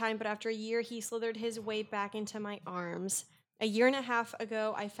during that time, but after a year, he slithered his way back into my arms. A year and a half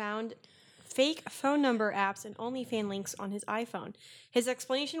ago, I found fake phone number apps and OnlyFans links on his iPhone. His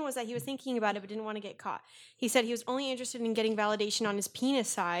explanation was that he was thinking about it but didn't want to get caught. He said he was only interested in getting validation on his penis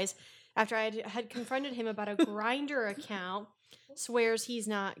size after I had confronted him about a Grindr account. Swears he's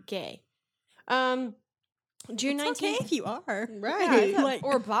not gay. June 19th. Okay if you are. Right. Yeah,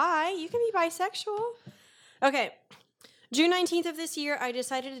 or bi. You can be bisexual. Okay. June 19th of this year, I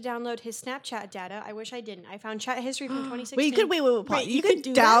decided to download his Snapchat data. I wish I didn't. I found chat history from 2016. Wait. Wait, You could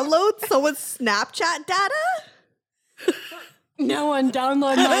could do download someone's Snapchat data? No one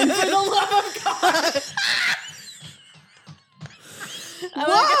download mine for the love of God.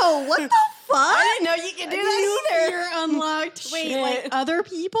 Whoa, what the fuck? I didn't know you could do that either. You're unlocked. Wait, Shit. like other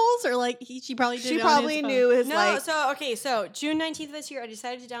people's or like she probably did She it on probably his knew his No, like. so June 19th of this year, I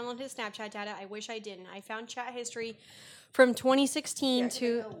decided to download his Snapchat data. I wish I didn't. I found chat history from 2016 to.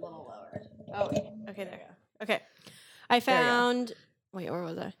 A little lower. Oh, okay, there you go. Okay. I found. Wait, where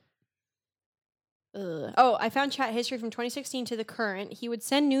was I? I found chat history from 2016 to the current. He would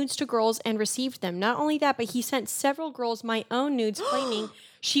send nudes to girls and received them. Not only that, but he sent several girls my own nudes claiming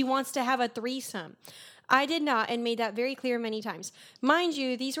she wants to have a threesome. I did not and made that very clear many times. Mind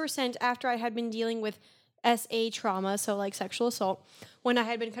you, these were sent after I had been dealing with SA trauma, so like sexual assault. When I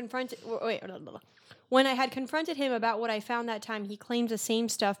had been confronted... When I had confronted him about what I found that time, he claimed the same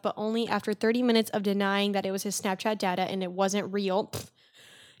stuff, but only after 30 minutes of denying that it was his Snapchat data and it wasn't real.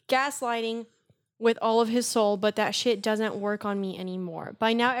 Gaslighting with all of his soul, but that shit doesn't work on me anymore.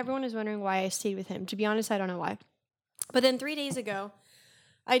 By now, everyone is wondering why I stayed with him. To be honest, I don't know why. But then 3 days ago,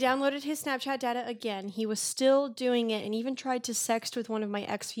 I downloaded his Snapchat data again. He was still doing it and even tried to sext with one of my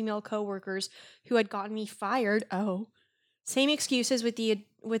ex-female coworkers who had gotten me fired. Oh. Same excuses with the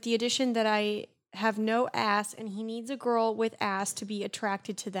addition that I have no ass and he needs a girl with ass to be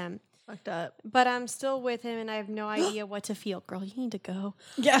attracted to them. Fucked up. But I'm still with him and I have no idea what to feel. Girl, you need to go.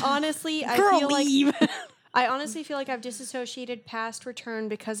 Yeah. Honestly, I Girl, feel leave. I honestly feel like I've disassociated past return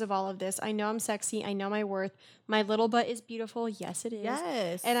because of all of this. I know I'm sexy. I know my worth. My little butt is beautiful. Yes, it is.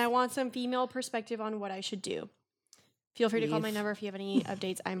 Yes. And I want some female perspective on what I should do. Feel free to call my number if you have any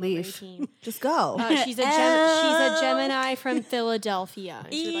updates. I'm on my team. Just go. She's a Gemini from Philadelphia.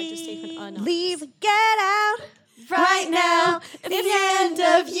 And she would like to stay for an Leave, get out right now. It's the end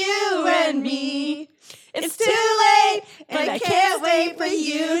of you and me. It's too late, and I can't wait for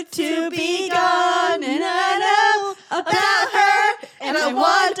you to be gone. And I know about her, and I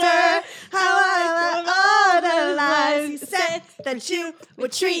wonder how I all the lies you said that you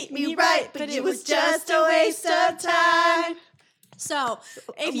would treat me right, but it was just a waste of time. So,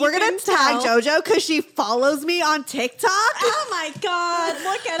 if We're going to tag JoJo because she follows me on TikTok. Oh my God,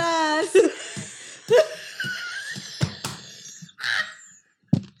 look at us.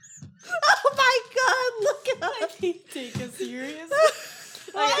 Oh my God, look at us. I can't take us serious.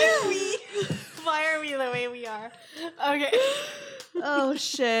 Why are we the way we are? Okay. Oh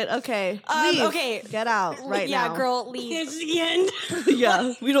shit. Okay. Leave. Okay. Get out right now. Yeah, girl, leave. It's the end.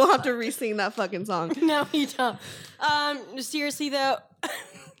 Yeah. We don't have to re-sing that fucking song. No, you don't. Seriously though.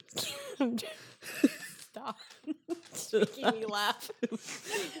 Stop. It's making me laugh.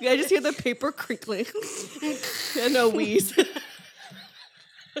 I just hear the paper crinkling and a wheeze. That's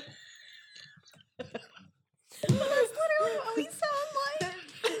literally what we sound like.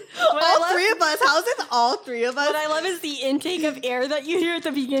 All three of us. How's it all three of us? What I love is the intake of air that you hear at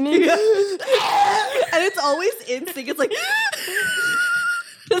the beginning. Yeah. And it's always in sync. It's like...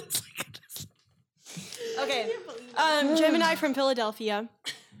 Okay. Gemini from Philadelphia.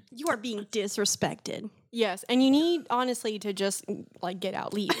 You are being disrespected. Yes, and you need honestly to just like get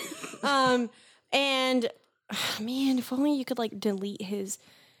out, leave. And man, if only you could like delete his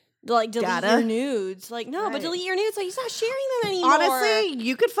delete Data? your nudes. Like no, but delete your nudes. Like he's not sharing them anymore. Honestly,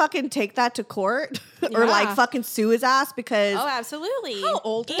 you could fucking take that to court or Yeah. like fucking sue his ass because Oh, absolutely. How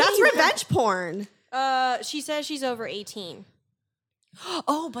old is that's he? revenge porn. She says she's over 18.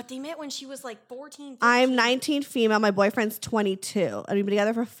 Oh, but they met when she was like 14. 15. I'm 19 female. My boyfriend's 22. And we've been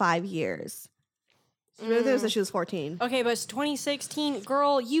together for 5 years. She really thinks that she was 14. Okay, but it's 2016.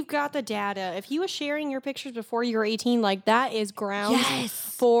 Girl, you've got the data. If he was sharing your pictures before you were 18, like that is grounds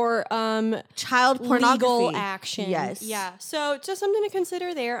for child pornography. legal action. Yes. Yeah. So just something to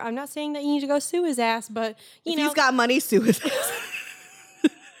consider there. I'm not saying that you need to go sue his ass, but you If know he's got money, sue his ass.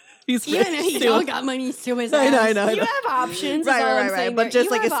 He's Even if he don't got money, sue his ass. I know. you have options. Right, is all I'm right. saying But there. just You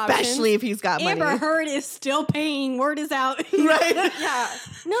like have especially options. if he's got money. Amber Heard is still paying. Word is out. Right. Yeah.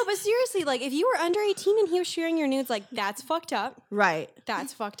 No, but seriously, like if you were under 18 and he was sharing your nudes, like that's fucked up. Right.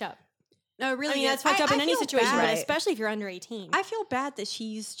 That's fucked up. No, really. I mean, is. that's fucked up in any feel situation, bad. but especially if you're under 18. I feel bad that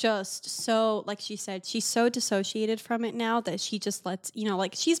she's just so, like she said, she's so dissociated from it now that she just lets,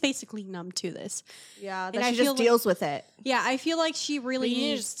 like she's basically numb to this. Yeah, And that I she just feel deals with it. Yeah, I feel like she really you need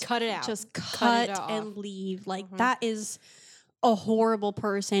to needs just cut it out. Just Cut it cut off. and leave. Like that is a horrible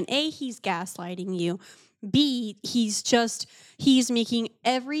person. A, he's gaslighting you. B, he's making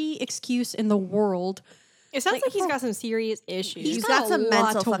every excuse in the world. It sounds like he's got some serious issues. He's got some a mental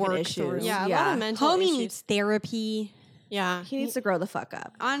lot to fucking work issues. through. Yeah, a lot of mental Homie issues. needs therapy. Yeah. He needs to grow the fuck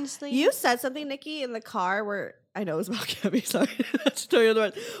up. Honestly, You said something, Nikki, in the car where I know it was about Cami. Sorry, to tell you the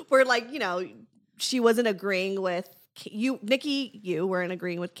one where like she wasn't agreeing with you, Nikki. You weren't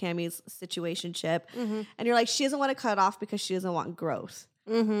agreeing with Cami's situationship, and you're like she doesn't want to cut off because she doesn't want growth.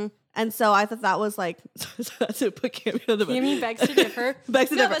 Mm-hmm. And so I thought that was like to put Cami on the Cami begs to differ. begs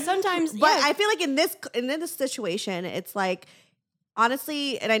to No, differ. but sometimes, But yeah. I feel like in this situation, it's like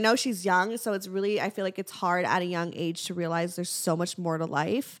honestly, and I know she's young, so it's really I feel like it's hard at a young age to realize there's so much more to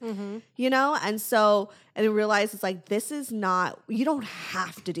life, and realize it's like this is not you don't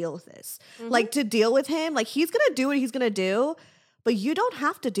have to deal with this. Like to deal with him, like he's gonna do what he's gonna do, but you don't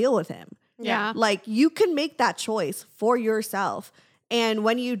have to deal with him. Yeah. Like you can make that choice for yourself. And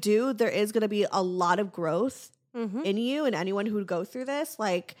when you do, there is going to be a lot of growth in you and anyone who would go through this.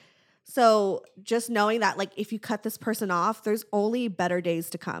 Like, so just knowing that, like, if you cut this person off, there's only better days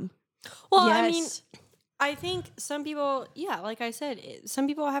to come. Well, I mean, I think some people, like I said, some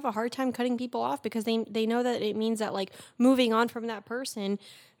people have a hard time cutting people off because they know that it means that like moving on from that person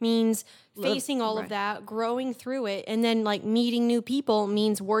means facing all of that, growing through it, and then like meeting new people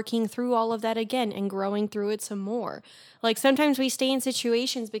means working through all of that again and growing through it some more. Like sometimes we stay in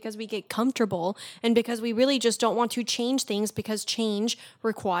situations because we get comfortable and because we really just don't want to change things because change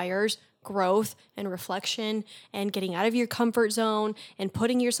requires growth and reflection and getting out of your comfort zone and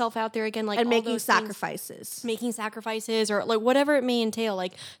putting yourself out there again, like And all making those things. sacrifices. Or like whatever it may entail.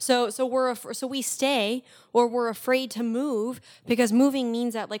 Like so we stay or we're afraid to move because moving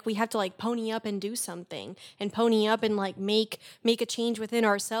means that like we have to like pony up and do something and pony up and like make a change within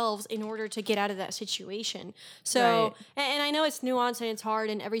ourselves in order to get out of that situation. So and I know it's nuanced and it's hard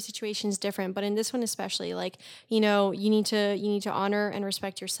and every situation is different, but in this one especially, like you need to honor and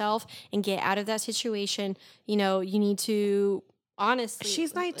respect yourself and get out of that situation. You need to honestly.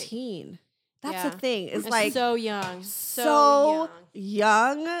 She's 19. That's Yeah. the thing. It's It's like so young. So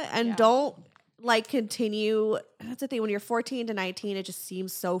young and don't like continue. That's the thing. When you're 14 to 19, it just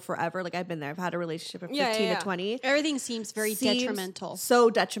seems so forever. Like I've been there. I've had a relationship of 15 to 20. Everything seems very detrimental. So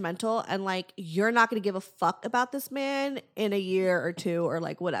detrimental. And like, you're not going to give a fuck about this man in a year or two or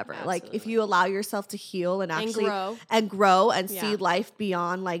like whatever. Like if you allow yourself to heal and actually grow and see life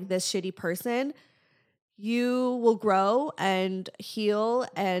beyond like this shitty person, you will grow and heal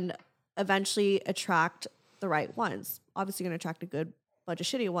and eventually attract the right ones. Obviously, you're going to attract a good bunch of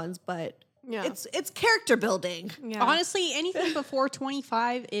shitty ones, but Yeah. It's character building. Yeah. Honestly, anything before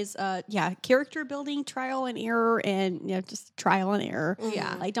 25 is character building, trial and error, and just trial and error.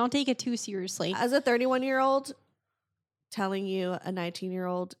 Yeah. Like, don't take it too seriously. As a 31-year-old telling you a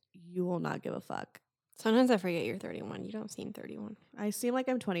 19-year-old, you will not give a fuck. Sometimes I forget you're 31. You don't seem 31. I seem like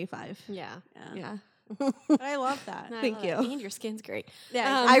I'm 25. Yeah. Yeah. But I love that. Thank you. And your skin's great.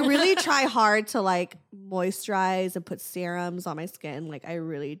 Yeah. I really try hard to like moisturize and put serums on my skin. Like I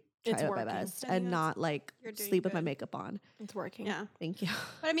really try It's my working. best I think and not like you're doing sleep with my good. makeup on. It's working. Yeah. Thank you.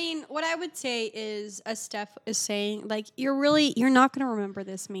 But I mean, what I would say is, as Steph is saying, like, you're not going to remember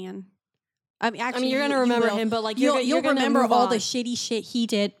this man. I mean, actually, you're gonna remember him, but like you'll gonna remember move all on. the shitty shit he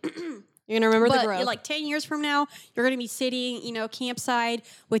did. You're gonna remember but the growth. like 10 years from now, you're gonna be sitting, campside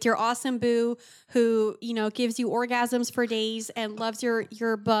with your awesome boo who, gives you orgasms for days and loves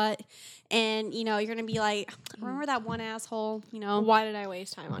your butt. And, you're gonna be like, remember that one asshole, why did I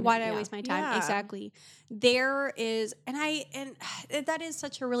waste time on why him? did I Yeah. waste my time? Yeah. Exactly. There is, and that is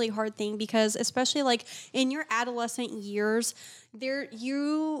such a really hard thing because especially like in your adolescent years,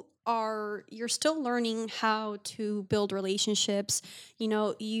 you're still learning how to build relationships.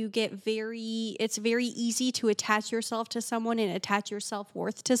 It's very easy to attach yourself to someone and attach your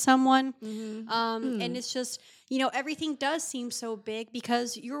self-worth to someone. And it's just, everything does seem so big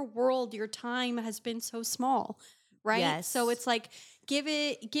because your world, your time has been so small, right? Yes. So it's like, give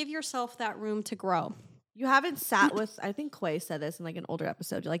yourself that room to grow. You haven't sat with, I think Quay said this in like an older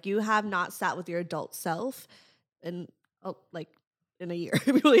episode, like you have not sat with your adult self in a year.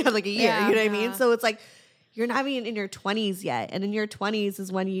 We only have like a year, Yeah, you know what I mean? yeah. So it's like, you're not even in your 20s yet. And in your 20s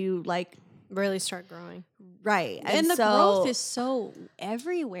is when you like, Really start growing. right. And the so, growth is so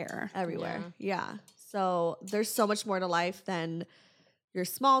everywhere. everywhere. Yeah. So there's so much more to life than your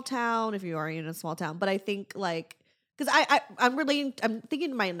small town, if you are in a small town. But I think like, because I'm thinking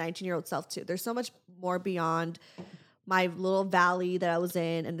to my 19-year-old self too. There's so much more beyond my little valley that I was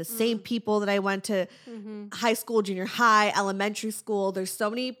in and the same people that I went to high school, junior high, elementary school. There's so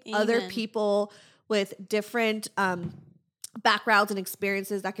many other Amen. people with different backgrounds and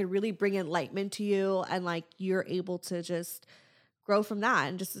experiences that could really bring enlightenment to you. And like, you're able to just grow from that.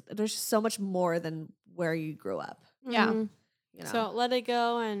 And just, there's just so much more than where you grew up. Yeah. Mhm. You know? So let it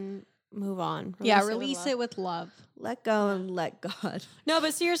go and move on. Release it with love. Let go and let God. No,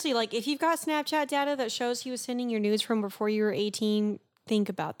 but seriously, like if you've got Snapchat data that shows he was sending your nudes from before you were 18, think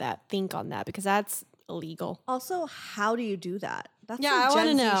about that. Think on that because that's illegal. Also, how do you do that? That's Yeah, some I wanna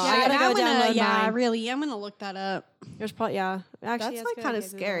Gen Z know. shit. I gotta go download mine. really. I'm gonna look that up. There's probably actually That's like good kind of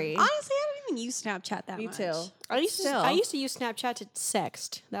idea. scary. Honestly, I don't even use Snapchat that Me much. too. I used Still. to use Snapchat to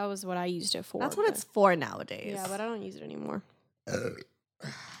sext. That was what I used it for. That's what but- it's for nowadays. Yeah, but I don't use it anymore.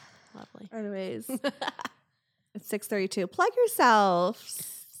 Lovely. Anyways, it's 6:32. Plug yourself.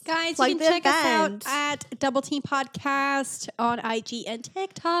 Guys, Plug you the can check us event. out at Double Team Podcast on IG and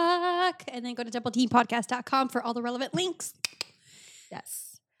TikTok. And then go to doubleteampodcast.com for all the relevant links.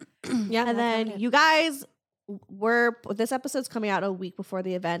 Yes. Yeah, And then you guys, this episode's coming out a week before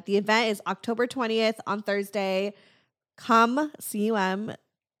the event. The event is October 20th on Thursday. Come, CUM,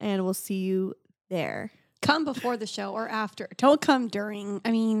 and we'll see you there. Come before the show or after. Don't come during.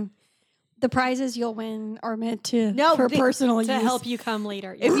 I mean, the prizes you'll win are meant to for personal to use. help you come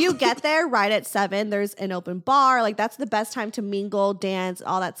later. If you get there right at 7, there's an open bar. Like that's the best time to mingle, dance,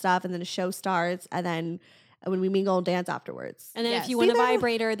 all that stuff. And then the show starts. And then when we mingle and dance afterwards. And then Yes. if you Be win a there.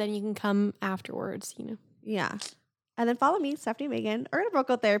 vibrator, then you can come afterwards, Yeah. And then follow me, Stephanie Megan, or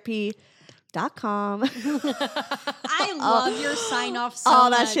therapy.com. I love your sign off so All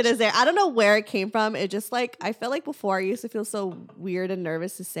that much. shit is there. I don't know where it came from. It just like, I felt like before I used to feel so weird and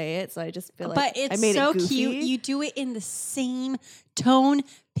nervous to say it. So I just feel like But it's I made so it goofy. cute. You do it in the same tone,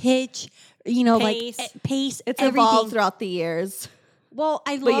 pitch, pace. Like pace. It's everything. evolved throughout the years. Well,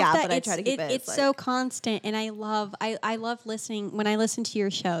 I love But yeah, that but I it's, try to keep it, it's like- so constant, and I love listening. When I listen to your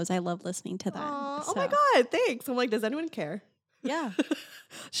shows, I love listening to them. Aw, so. Oh my God, thanks. I'm like, does anyone care? Yeah.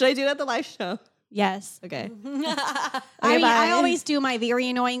 Should I do it at the live show? Yes. Okay. I bye. always do my very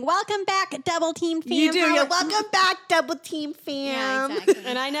annoying welcome back, Double Team fam. You do. You're welcome back, Double Team fam. Yeah, exactly.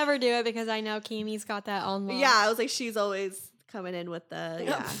 And I never do it because I know Cami's got that on lock. Yeah, I was like, she's always coming in with the,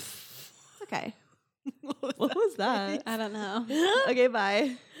 yeah. It's okay. What was that? I don't know. Okay,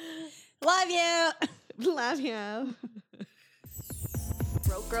 bye. Love you. Love you.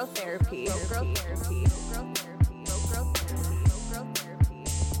 Broke Girl Therapy. Broke Girl Therapy.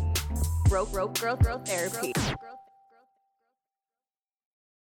 Broke Girl Therapy.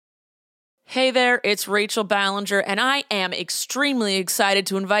 Hey there, it's Rachel Ballinger, and I am extremely excited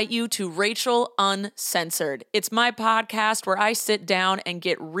to invite you to Rachel Uncensored. It's my podcast where I sit down and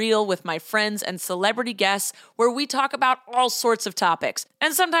get real with my friends and celebrity guests, where we talk about all sorts of topics.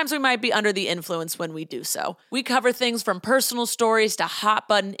 And sometimes we might be under the influence when we do so. We cover things from personal stories to hot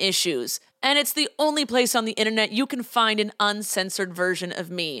button issues. And it's the only place on the internet you can find an uncensored version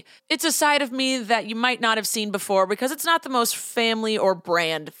of me. It's a side of me that you might not have seen before because it's not the most family or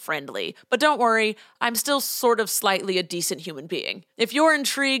brand friendly. But don't worry, I'm still sort of slightly a decent human being. If you're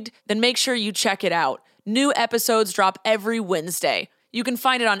intrigued, then make sure you check it out. New episodes drop every Wednesday. You can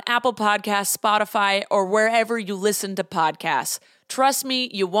find it on Apple Podcasts, Spotify, or wherever you listen to podcasts. Trust me,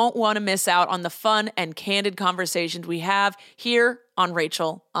 you won't want to miss out on the fun and candid conversations we have here on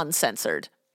Rachel Uncensored.